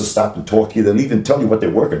scientists will stop and talk to you. They'll even tell you what they're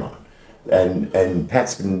working on. And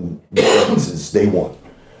Pat's been working since day one.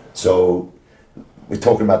 So we're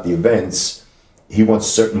talking about the events. He wants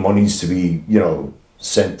certain monies to be,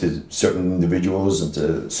 sent to certain individuals and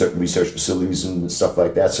to certain research facilities and stuff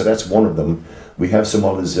like that. So that's one of them. We have some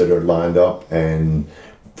others that are lined up, and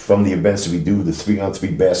from the events that we do, the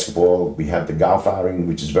 3-on-3 basketball, we have the golf outing,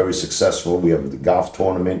 which is very successful. We have the golf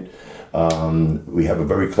tournament. We have a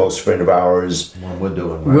very close friend of ours. What we're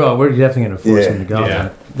doing, right? Well, we're definitely going to force him to go. Yeah.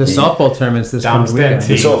 The softball tournament's this coming weekend.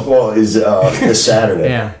 The softball is this Saturday.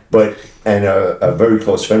 Yeah. And a very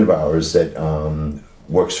close friend of ours that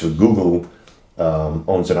works for Google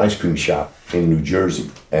owns an ice cream shop in New Jersey.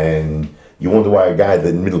 And you wonder why a guy that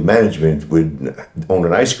in middle management would own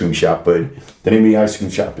an ice cream shop, but the name of the ice cream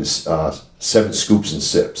shop is 7 Scoops and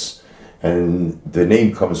Sips. And the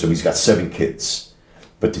name comes from he's got 7 kids.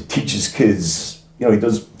 But to teach his kids, he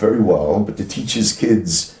does very well, but to teach his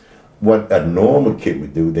kids what a normal kid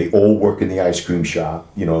would do, they all work in the ice cream shop,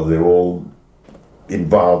 they're all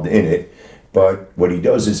involved in it. But what he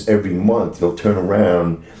does is every month he'll turn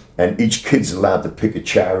around and each kid's allowed to pick a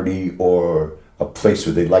charity or a place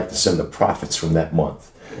where they'd like to send the profits from that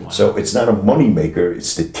month. Wow. So it's not a money maker,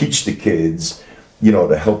 it's to teach the kids,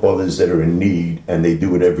 to help others that are in need, and they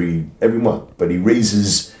do it every month. But he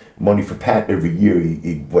raises money for Pat every year.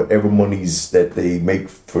 Whatever monies that they make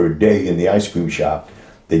for a day in the ice cream shop,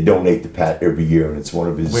 they donate to Pat every year, and it's one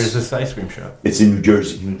of his... Where's this ice cream shop? It's in New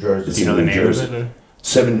Jersey. New Jersey. Do you know the name of it? Or?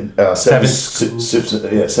 7 Scoops and Sips.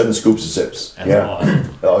 That's awesome.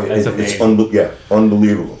 It's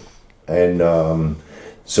unbelievable. And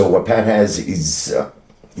so what Pat has is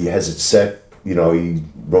he has it set. He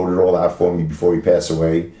wrote it all out for me before he passed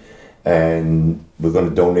away, and we're going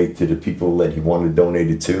to donate to the people that he wanted to donate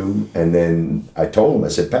it to. And then I told him, I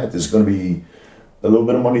said, Pat, there's going to be a little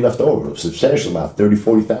bit of money left over, a substantial amount,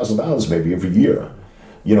 $30,000-$40,000 maybe every year.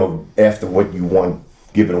 After what you want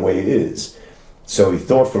given away it is. So he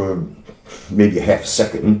thought for maybe a half a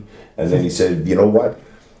second, and then he said, you know what?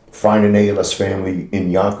 Find an ALS family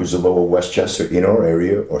in Yonkers or Lower Westchester in our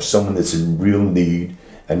area, or someone that's in real need,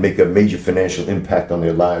 and make a major financial impact on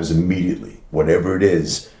their lives immediately. Whatever it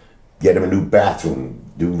is, get them a new bathroom,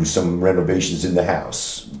 do some renovations in the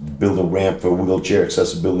house, build a ramp for wheelchair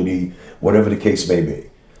accessibility, whatever the case may be.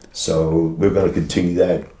 So we're going to continue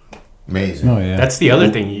that. Amazing. Oh, yeah. That's the other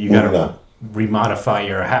thing. You got to remodify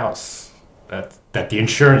your house. That the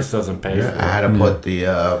insurance doesn't pay for. I had to put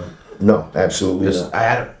the... No, absolutely not. I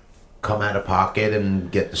had to come out of pocket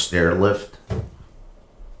and get the stair lift.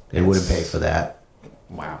 They wouldn't pay for that.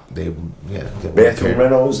 Wow. They Bathroom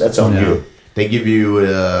rentals, that's on you. They give you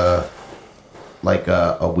like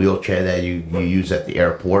a wheelchair that you use at the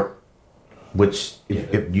airport, which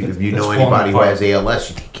if you know anybody who has ALS,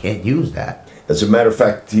 you can't use that. As a matter of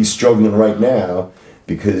fact, he's struggling right now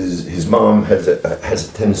because his mom has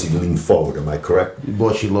a tendency to lean forward. Am I correct?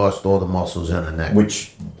 Well, she lost all the muscles in her neck,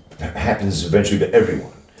 Which happens eventually to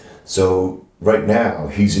everyone. So right now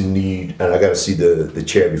he's in need, and I got to see the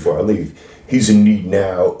chair before I leave. He's in need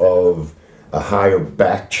now of a higher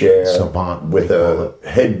back chair Savant, with a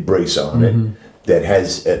head brace on it that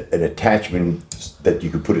has an attachment that you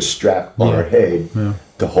could put a strap on her head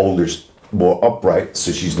to hold her more upright,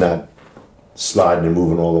 so she's not sliding and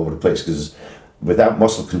moving all over the place. Because without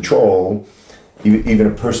muscle control, even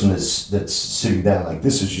a person that's sitting down like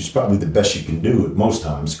this is just probably the best you can do at most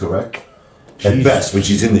times, correct? at best when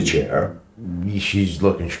she's in the chair. She's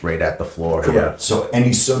looking straight at the floor. Correct. So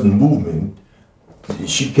any sudden movement,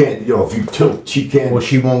 she can't. If you tilt, she can't. Well,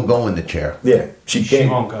 she won't go in the chair. Yeah, she can't. She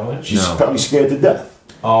won't go in? She's No. probably scared to death.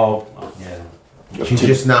 Oh, yeah. She's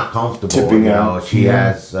just not comfortable. Tipping out. She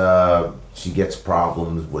has. She gets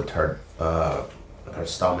problems with her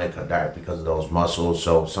stomach, her diet because of those muscles.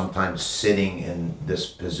 So sometimes sitting in this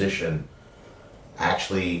position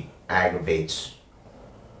actually aggravates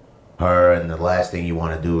her, and the last thing you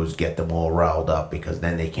want to do is get them all riled up because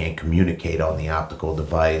then they can't communicate on the optical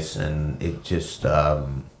device, and it just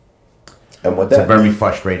And what it's a that very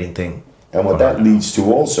frustrating thing. And what that leads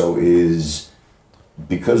to also is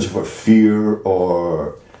because of her fear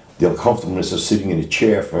or the uncomfortableness of sitting in a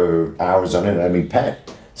chair for hours on end. I mean,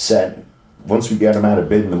 Pat sat, once we got him out of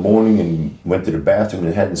bed in the morning and went to the bathroom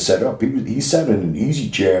and hadn't set up, he sat in an easy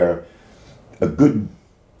chair a good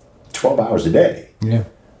 12 hours a day. Yeah.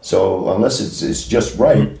 So unless it's just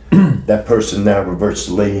right, that person now reverts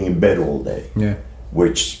to laying in bed all day. Yeah.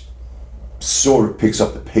 Which sort of picks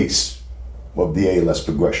up the pace of the ALS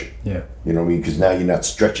progression. Yeah. You know what I mean? Because now you're not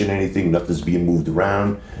stretching anything, nothing's being moved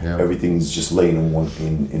around. Yeah. Everything's just laying in one Do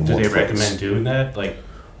one they place. recommend doing that? Like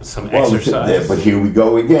some Well, exercise? but here we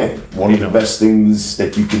go again. One of the best things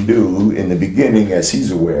that you can do in the beginning, as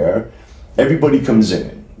he's aware, everybody comes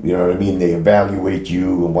in. You know what I mean? They evaluate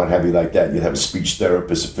you and what have you like that. You have a speech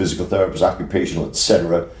therapist, a physical therapist, occupational,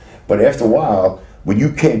 etc. But after a while, when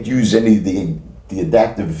you can't use any of the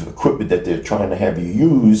adaptive equipment that they're trying to have you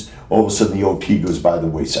use, all of a sudden the OT goes by the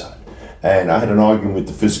wayside. And I had an argument with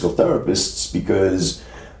the physical therapists because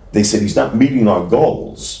they said he's not meeting our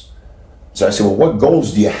goals. So I said, well, what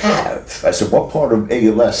goals do you have? I said, what part of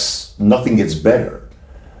ALS, nothing gets better?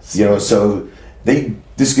 So they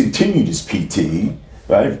discontinued his PT,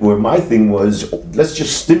 right? Where my thing was, let's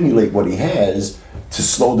just stimulate what he has to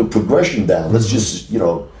slow the progression down. Let's just,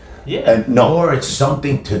 Yeah. and no. Or it's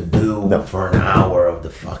something to do for an hour of the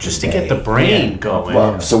fucking Just to day. get the brain going.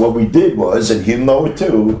 Well, so what we did was, and he'll know it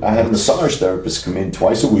too, I had a massage therapist come in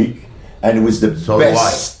twice a week, and it was the So do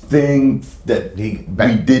best thing that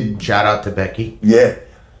we did. Shout out to Becky. Yeah.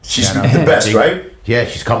 She's Shout out the to best, Becky. right? Yeah,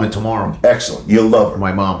 she's coming tomorrow. Excellent. You'll love her.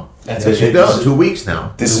 My mom. That's So it. she's done 2 weeks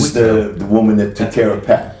now. This 2 is weeks the woman that took care of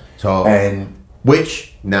Pat. So And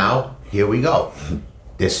which now here we go.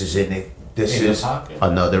 This is in it. This In the is pocket.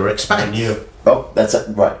 another expense. And you. that's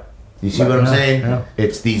it, right. You see what I'm saying? yeah.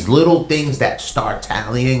 It's these little things that start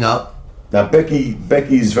tallying up. Now Becky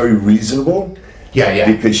is very reasonable.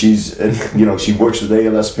 Yeah. Because she's, she works with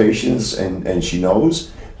ALS patients and she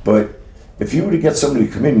knows. But if you were to get somebody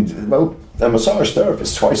to come in, well, a massage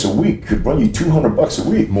therapist twice a week could run you $200 a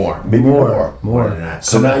week. More. Maybe more. More than that.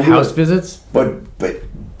 So now you House visits? But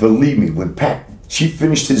believe me, when she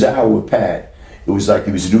finished his hour with Pat, it was like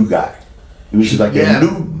he was a new guy. It was like a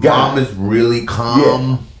new guy. Mom is really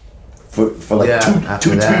calm. For like after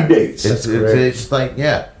 3 that, days. It's like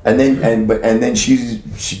And then she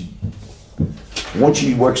once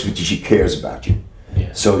she works with you, she cares about you.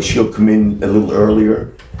 Yeah. So she'll come in a little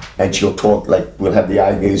earlier, and she'll talk, like we'll have the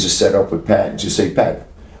eye gazer set up with Pat, and she'll say, Pat,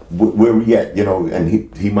 where we at?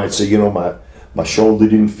 And he might say, my shoulder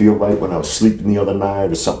didn't feel right when I was sleeping the other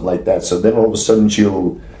night or something like that. So then all of a sudden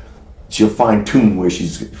she'll fine tune where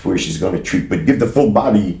she's going to treat, but give the full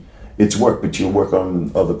body its work, but she'll work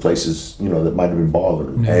on other places, that might have been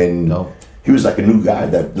bothering. And he was like a new guy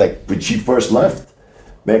that, like, when she first left,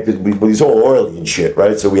 man, but he's all oily and shit,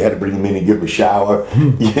 right? So we had to bring him in and give him a shower,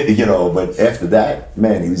 but after that,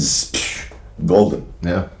 man, he was golden.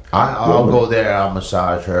 Yeah. I'll go there, I'll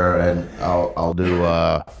massage her, and I'll do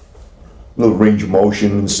Little range of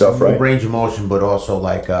motion and stuff, right? range of motion, but also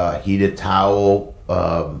like a heated towel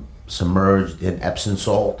submerged in Epsom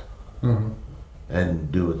salt,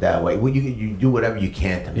 and do it that way. Well, you do whatever you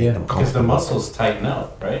can to make them comfortable. Because the muscles tighten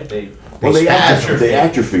up, right? They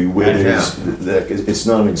atrophy where it's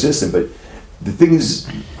non-existent. But the thing is,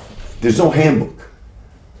 there's no handbook,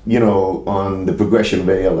 on the progression of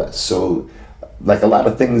ALS. So, like a lot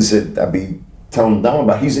of things that I'd be telling Don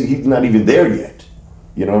about, he's not even there yet.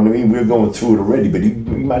 You know what I mean? We're going through it already, but he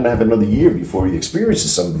might not have another year before he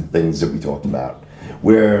experiences some of the things that we talked about.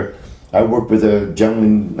 Where I worked with a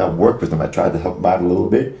gentleman, not worked with him, I tried to help him out a little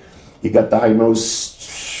bit. He got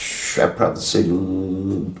diagnosed, I'd probably say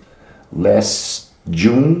last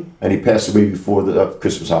June, and he passed away before the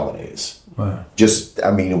Christmas holidays. Wow.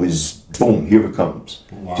 It was boom, here it comes.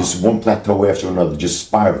 Wow. Just one plateau after another, just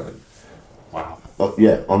spiraling. Wow.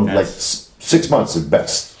 Like 6 months at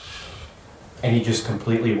best. And he just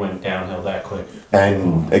completely went downhill that quick.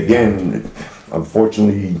 And again,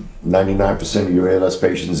 unfortunately, 99% of your ALS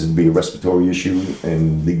patients would be a respiratory issue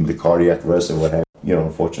and leading to cardiac arrest and what have you.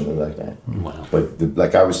 Unfortunately, like that. Wow. But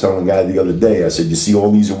like I was telling the guy the other day, I said, you see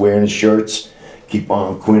all these awareness shirts, keep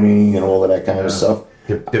on quinning and all of that kind of stuff.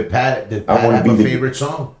 Did Pat I wanna have be a the- favorite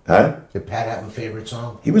song? Huh? Did Pat have a favorite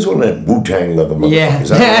song? He was one of them Wu-Tang leather Yeah.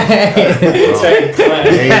 motherfuckers.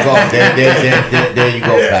 There you go. There you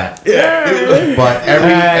go, Pat. Yeah. But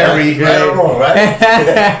every I don't know,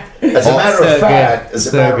 right? As a matter So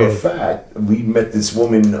of fact, good. we met this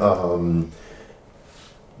woman,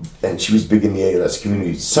 and she was big in the ALS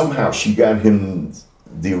community. Somehow she got him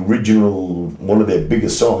the original, one of their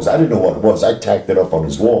biggest songs. I didn't know what it was. I tacked it up on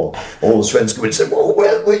his wall. All his friends come and said, well,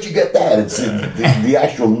 where'd you get that? It's the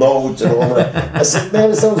actual notes and all that. I said, man,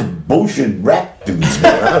 it sounds bullshit rap dudes,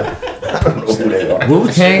 man. I don't know who they are.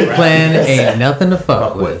 Wu-Tang Clan ain't nothing to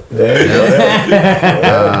fuck with. They're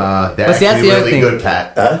But see, that's actually the other really thing. good,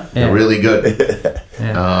 Pat. Huh? They're really good.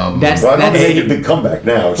 That's Well, I know they make a that's big comeback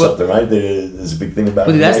now or something, right? There's a big thing about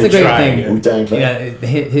but it. that's the great trying thing. it. Wu-Tang Clan. Yeah,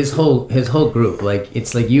 his whole group. Like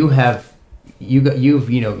it's like you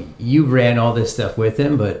ran all this stuff with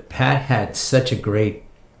him, but Pat had such a great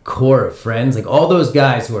core of friends. Like all those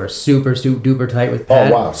guys who are super duper tight with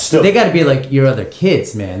Pat. wow, still. They got to be like your other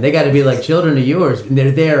kids, man. They got to be like children of yours. And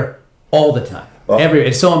they're there all the time. Well-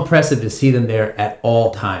 It's so impressive to see them there at all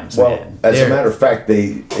times, Well, man. as They're- a matter of fact,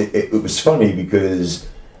 it was funny because,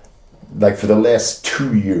 like, for the last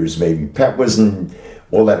 2 years, maybe Pat wasn't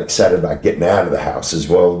all that excited about getting out of the house as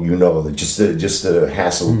well. Just the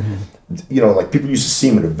hassle. Like people used to see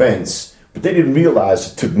him at events, but they didn't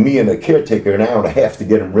realize it took me and a caretaker an hour and a half to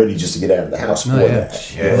get him ready just to get out of the house for yeah.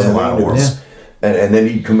 that. Yeah, it's a lot of work. And then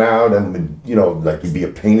he'd come out and like he'd be a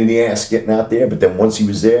pain in the ass getting out there. But then once he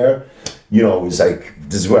was there, it was like,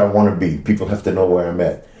 this is where I want to be. People have to know where I'm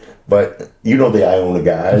at. But the Iona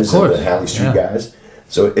guys and the Halley Street guys.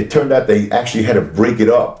 So it turned out they actually had to break it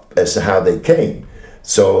up as to how they came.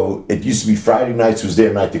 So it used to be Friday nights was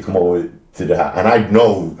their night to come over to the house. And I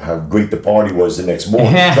know how great the party was the next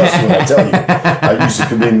morning. Trust me when I tell you. I used to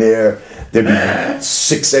come in there. There'd be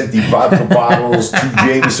 6 empty vodka bottles, 2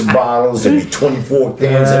 Jameson bottles. There'd be 24 cans.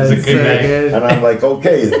 Yeah, It's a good night. And I'm like,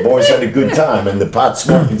 okay, the boys had a good time, and the pot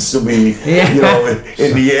smoke can still be, in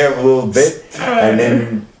the air a little bit.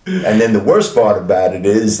 And then the worst part about it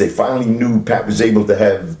is they finally knew Pat was able to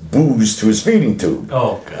have booze to his feeding tube.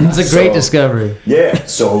 Oh, God. it's a great So- discovery. Yeah,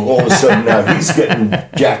 so all of a sudden now he's getting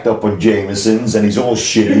jacked up on Jamesons and he's all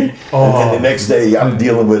shitty. And then the next day I'm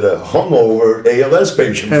dealing with a hungover ALS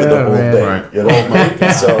patient for the Oh, whole man. day. Right. You know what I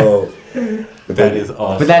mean? So That is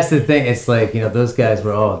awesome. But that's the thing. It's like those guys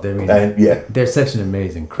were all. and yeah. They're such an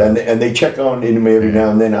amazing crew. And they check on me every now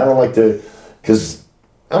and then. I don't like to, because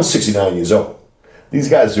I'm 69 years old. These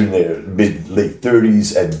guys are in their late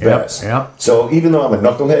 30s at best. yep. So even though I'm a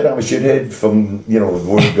knucklehead, I'm a shithead from, the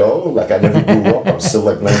word go. Like I never grew up. I'm still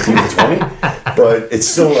like 19 or 20. But it's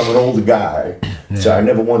still, I'm an older guy. So I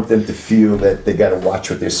never want them to feel that they got to watch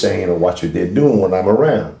what they're saying or watch what they're doing when I'm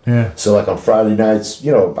around. Yeah. So like on Friday nights,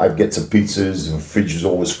 I'd get some pizzas and the fridge was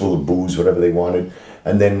always full of booze, whatever they wanted.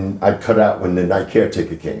 And then I'd cut out when the night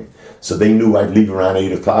caretaker came. So they knew I'd leave around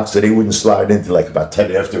 8 o'clock, so they wouldn't slide into like about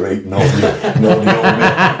 10 after 8. No,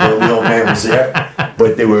 the old man was there.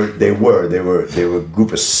 But they were a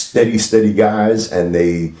group of steady guys, and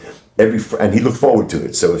and he looked forward to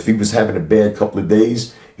it. So if he was having a bad couple of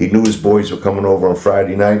days, he knew his boys were coming over on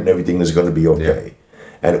Friday night, and everything was going to be okay. Yeah.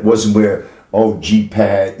 And it wasn't where, oh, gee,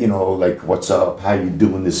 Pat, like, what's up? How you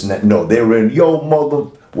doing? This and that. No, they were in, yo, mother,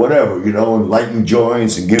 whatever, and lighting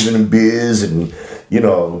joints and giving them beers and.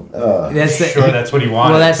 That's That's what he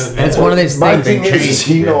wanted. Well, that's one of those My things. thing is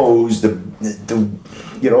he knows the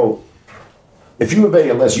if you have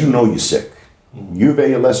ALS, you're sick. You have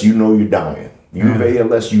ALS, you're dying. You have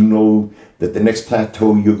ALS, you know that the next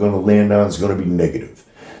plateau you're going to land on is going to be negative.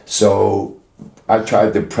 So I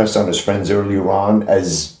tried to press on his friends earlier on,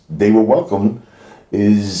 as they were welcome,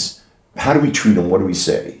 is how do we treat him? What do we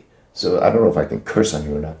say? So I don't know if I can curse on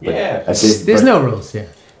you or not. But Yeah. I said, There's no rules here.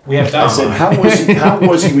 We have Dom. I said, how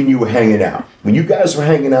was he when you were hanging out? When you guys were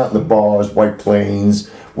hanging out in the bars, White Plains,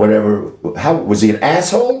 whatever, how was he an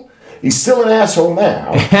asshole? He's still an asshole now.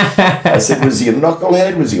 I said, was he a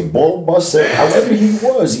knucklehead? Was he a ball buster? However he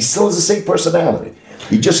was, he still has the same personality.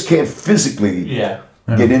 He just can't physically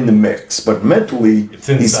get in the mix. But mentally,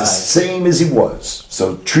 he's the same as he was.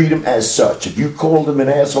 So treat him as such. If you called him an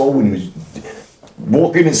asshole when he was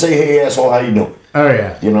walk in and say, hey, asshole, how you doing? Oh,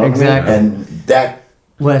 yeah. You know exactly. what I mean? And that...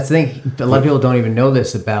 Well, that's the thing. A lot of people don't even know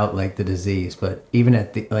this about like the disease, but even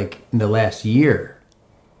at in the last year,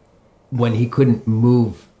 when he couldn't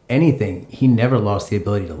move anything, he never lost the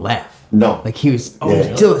ability to laugh. No. Like he was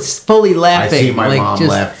Yeah. still fully I laughing. see my like mom just,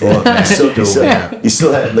 laugh through it, man. You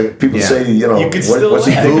still had, like, people Yeah. say, you know, You could still what's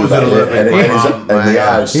he laugh. thinking about Lose it a it? little bit. And the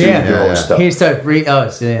eyes, too, Yeah. you know, and stuff. He started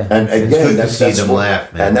yeah. And It's again, good to that's, see that's them one,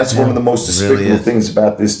 laugh, man. and that's one of the most It really despicable is. things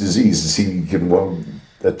about this disease, is he can well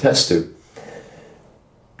attest to.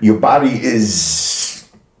 Your body is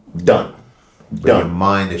done. But your Done.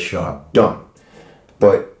 mind is sharp. Done.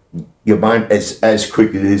 But your mind is as quick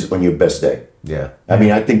as it is on your best day. Yeah. I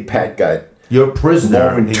mean, I think Pat got You're a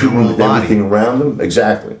prisoner more in in your tune own with body. everything around him.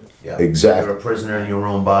 Exactly. Yeah. Exactly. You're a prisoner in your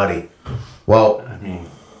own body. Well, I mean,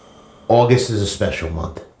 August is a special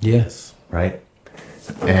month, Yes. right?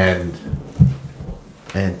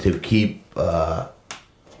 And to keep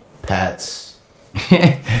Pat's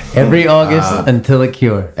Every August until a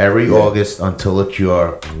cure. every August until a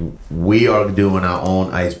cure, we are doing our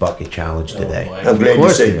own ice bucket challenge today. boy. I'm glad you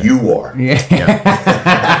course said you are.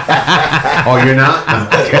 Oh, you're not?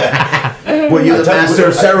 Well, you're the tell you master what,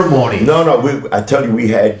 of ceremony. No. I tell you, we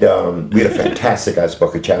had a fantastic ice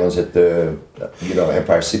bucket challenge at the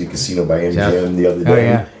Empire City Casino by MGM the other day. Oh,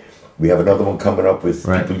 yeah. We have another one coming up with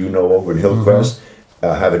Right. people you know over at Hillcrest.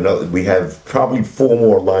 We have probably 4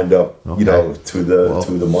 more lined up. You know, through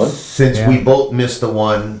the month. Since Yeah. we both missed the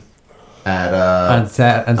one at on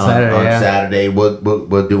Saturday. on yeah. Saturday,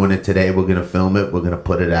 we're doing it today. We're gonna film it. We're gonna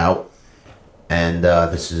put it out, and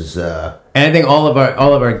this is And I think all of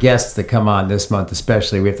our guests that come on this month,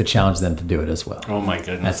 especially, we have to challenge them to do it as well. oh my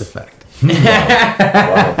goodness. That's a fact.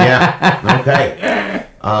 yeah okay.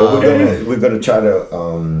 But we're gonna try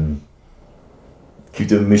to keep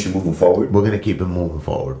the mission moving forward. We're gonna keep it moving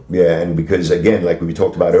forward. Yeah, and because again, like we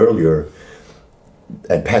talked about earlier,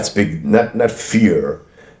 and Pat's big not fear,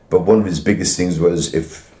 but one of his biggest things was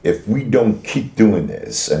if we don't keep doing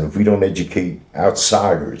this, and if we don't educate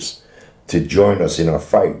outsiders to join us in our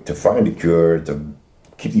fight to find a cure, to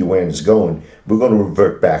keep the awareness going, we're going to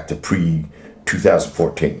revert back to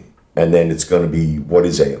pre-2014, and then it's going to be, what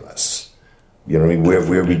is ALS? You know what I mean?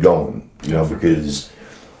 Where are we going? You know, because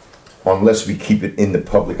unless we keep it in the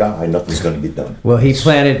public eye, nothing's going to get done. Well, he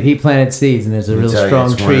planted seeds, and there's a real tell you,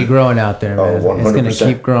 strong it's tree one- growing out there, man. Oh, It's going to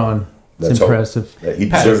 100%. keep growing. It's Let's hope. impressive. He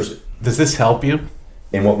Pat, deserves it. does this help you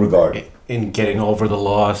In what regard? in getting over the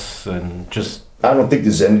loss and just I don't think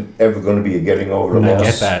there's ever going to be a getting over the I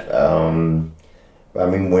loss. get that. I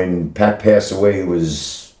mean, when Pat passed away, it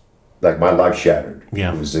was like my life shattered.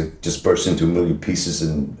 Yeah. It was just burst into a million pieces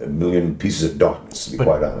and a million pieces of darkness, to be But-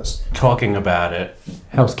 quite honest. talking about it?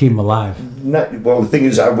 Helps keep him alive. Well, the thing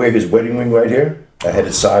is, I wear his wedding ring right here. I had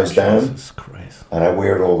it sized down, Jesus Christ. and I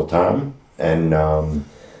wear it all the time. And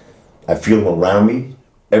I feel him around me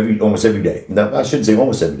almost every day. No, I shouldn't say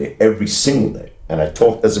almost every day, every single day. And I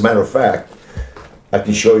talk, as a matter of fact, I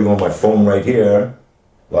can show you on my phone right here.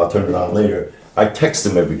 Well, I'll turn it on later. I text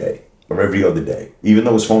him every day or every other day, even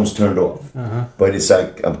though his phone's turned off. But it's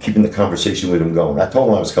like I'm keeping the conversation with him going. I told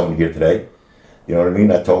him I was coming here today. You know what I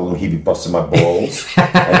mean? I told him he'd be busting my balls,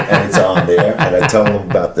 and it's on there. And I tell him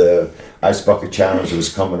about the ice bucket challenge that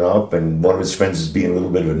was coming up, and one of his friends is being a little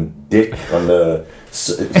bit of a dick on the,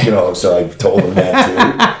 so I told him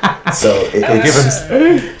that too. So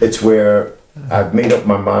it's where I've made up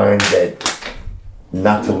my mind that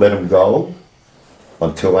not to let him go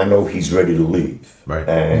until I know he's ready to leave. Right.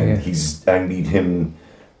 And I need him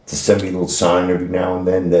to send me a little sign every now and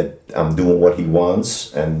then that I'm doing what he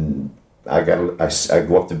wants, and I go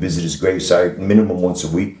up to visit his gravesite minimum once a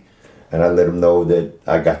week, and I let him know that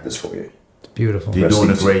I got this for you. It's beautiful. You're doing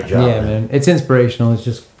a great job. Yeah, man. It's inspirational. It's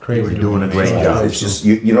just crazy. You're doing a great job. It's just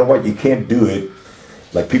you know what, you can't do it.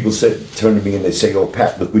 Like people turn to me and they say, "Oh,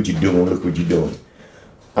 Pat, look what you're doing! Look what you're doing."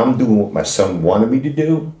 I'm doing what my son wanted me to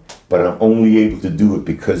do, but I'm only able to do it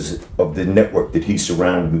because of the network that he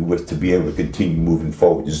surrounded me with to be able to continue moving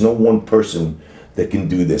forward. There's no one person that can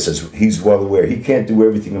do this. As he's well aware, he can't do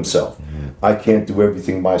everything himself. I can't do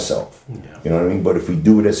everything myself. You know what I mean? But if we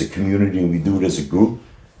do it as a community and we do it as a group,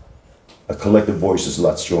 a collective voice is a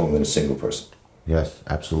lot stronger than a single person. Yes,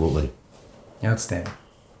 absolutely. Outstanding.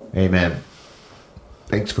 Amen.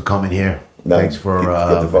 Thanks for coming here. Now, Thanks for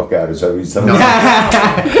get the fuck out. Is that what he's telling no, me?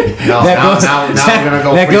 now goes- we're gonna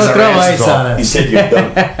go that freeze goes our throw asses ice off. on He us. said you're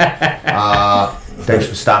done. Thanks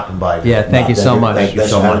for stopping by. Yeah, thank you so much. Thank you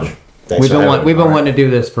so much. Thanks We've for been having we've me. been wanting to do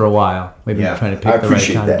this for a while. We've been Yeah. trying to I pick the right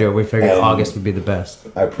appreciate time that. to do it. We figured And- August would be the best.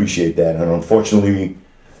 I appreciate that. And unfortunately,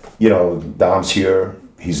 Dom's here.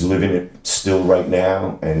 He's living it still right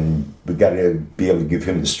now. And we got to be able to give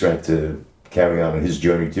him the strength to carry on his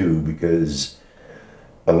journey too, because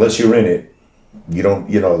unless you're in it, you don't,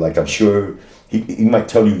 like I'm sure he might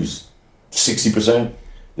tell you 60%.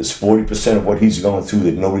 There's 40% of what he's going through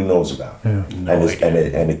that nobody knows about, and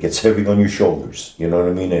it gets heavy on your shoulders. You know what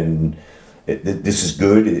I mean? And this is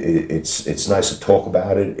good. It's nice to talk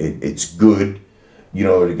about it. It's good, you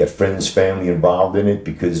know, to get friends, family involved in it,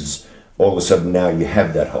 because all of a sudden now you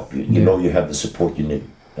have that help. You know, you have the support you need,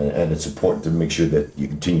 and it's important to make sure that you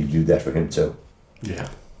continue to do that for him too. Yeah.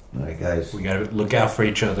 All right, guys. We gotta look out for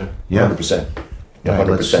each other. Yeah. 100%. All right,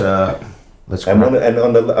 100%. Let's and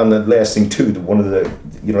on the last thing too, one of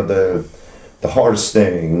the hardest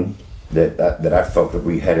thing that I felt that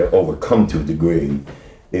we had to overcome to a degree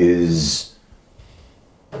is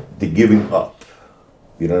the giving up.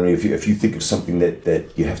 You know what I mean? If you think of something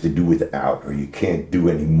that you have to do without, or you can't do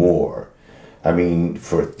anymore. I mean,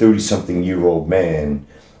 for a 30-something-year-old man,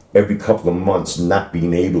 every couple of months not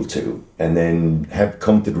being able to, and then have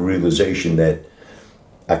come to the realization that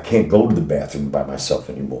I can't go to the bathroom by myself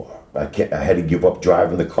anymore. I had to give up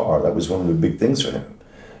driving the car. That was one of the big things for him.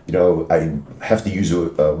 You know, I have to use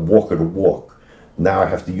a walker to walk. Now I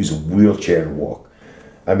have to use a wheelchair to walk.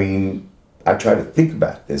 I mean, I try to think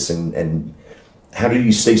about this and how do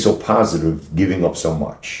you stay so positive giving up so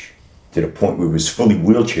much to the point where he was fully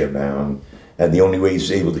wheelchair bound, and the only way he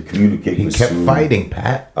was able to communicate was kept through fighting,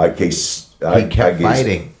 Pat. He kept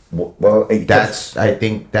fighting. Well, I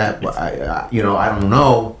think that I don't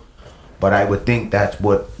know, but I would think that's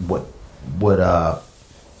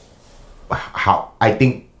how I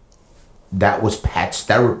think that was Pat's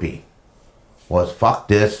therapy. Was fuck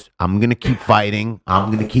this. I'm gonna keep fighting.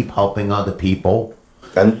 I'm gonna keep helping other people.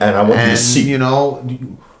 And I want you to see. You know,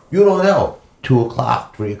 you don't know. 2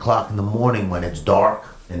 o'clock, 3 o'clock in the morning when it's dark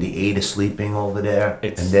and the 8 is sleeping over there,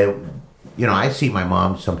 and they, you know, I see my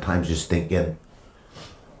mom sometimes just thinking.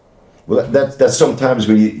 Well, that's sometimes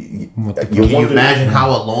when you can you imagine how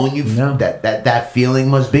alone that feeling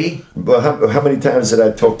must be? Well, how many times did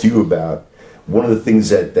I talk to you about one of the things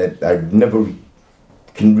that I never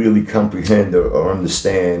can really comprehend or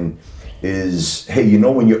understand is, hey, you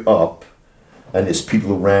know, when you're up and there's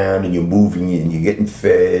people around and you're moving and you're getting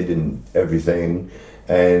fed and everything,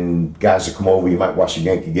 and guys will come over, you might watch a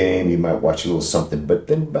Yankee game, you might watch a little something, but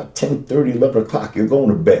then about 10:30, 11 o'clock, you're going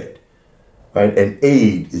to bed. Right? An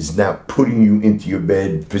aide is now putting you into your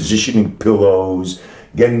bed, positioning pillows,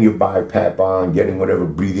 getting your BiPAP on, getting whatever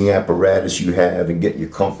breathing apparatus you have, and getting you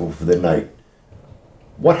comfortable for the night.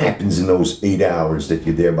 What happens in those 8 hours that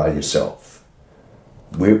you're there by yourself?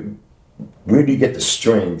 Where do you get the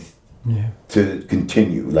strength to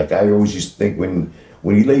continue? Like I always used to think when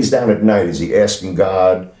he lays down at night, is he asking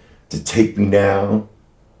God to take me now?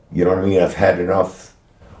 You know what I mean? I've had enough.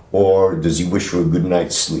 Or does he wish for a good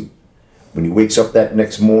night's sleep? When he wakes up that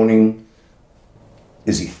next morning,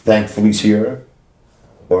 is he thankful he's here?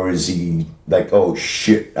 Or is he like, oh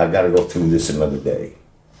shit, I gotta go through this another day?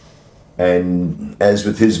 And as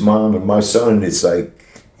with his mom and my son, it's like,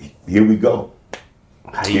 here we go.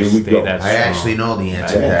 How do you stay that strong? I actually know the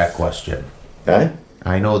answer to that question. Huh?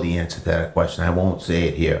 I know the answer to that question. I won't say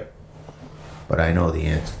it here, but I know the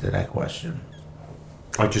answer to that question.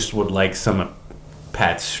 I just would like some of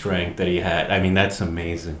Pat's strength that he had. I mean, that's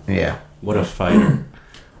amazing. Yeah. What a fighter.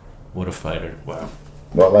 What a fighter. Wow.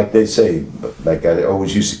 Well, like they say, like I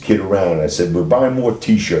always used to kid around. I said, we're buying more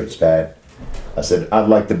T-shirts, Pat. I said, I'd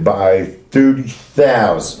like to buy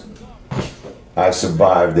 30,000. I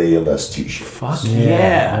survived the ALS T-shirt. Fuck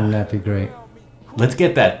yeah. Wouldn't that be great? Let's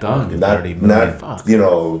get that done. Not you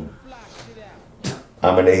know,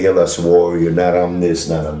 I'm an ALS warrior, not I'm this,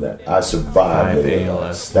 not I'm that. I survived the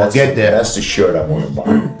ALS. We'll get there. That's the shirt I want to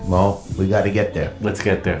buy. Well, we got to get there. Let's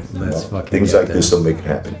get there. Let's fucking things get like there. this will make it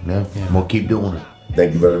happen. Yeah. We'll keep doing it.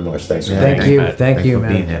 Thank you very much. Thanks for Thank having me. you. Thank you, for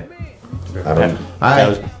man. being here. I don't.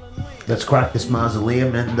 All right. Let's crack this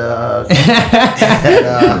mausoleum and go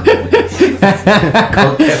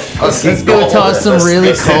Let's go toss some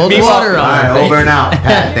really cold water on All it. right, over and out.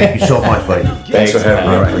 Pat, thank you so much, buddy. Thanks for having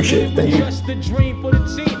me. I appreciate it. Thank you. That's the dream for the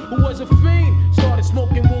team who was a fan.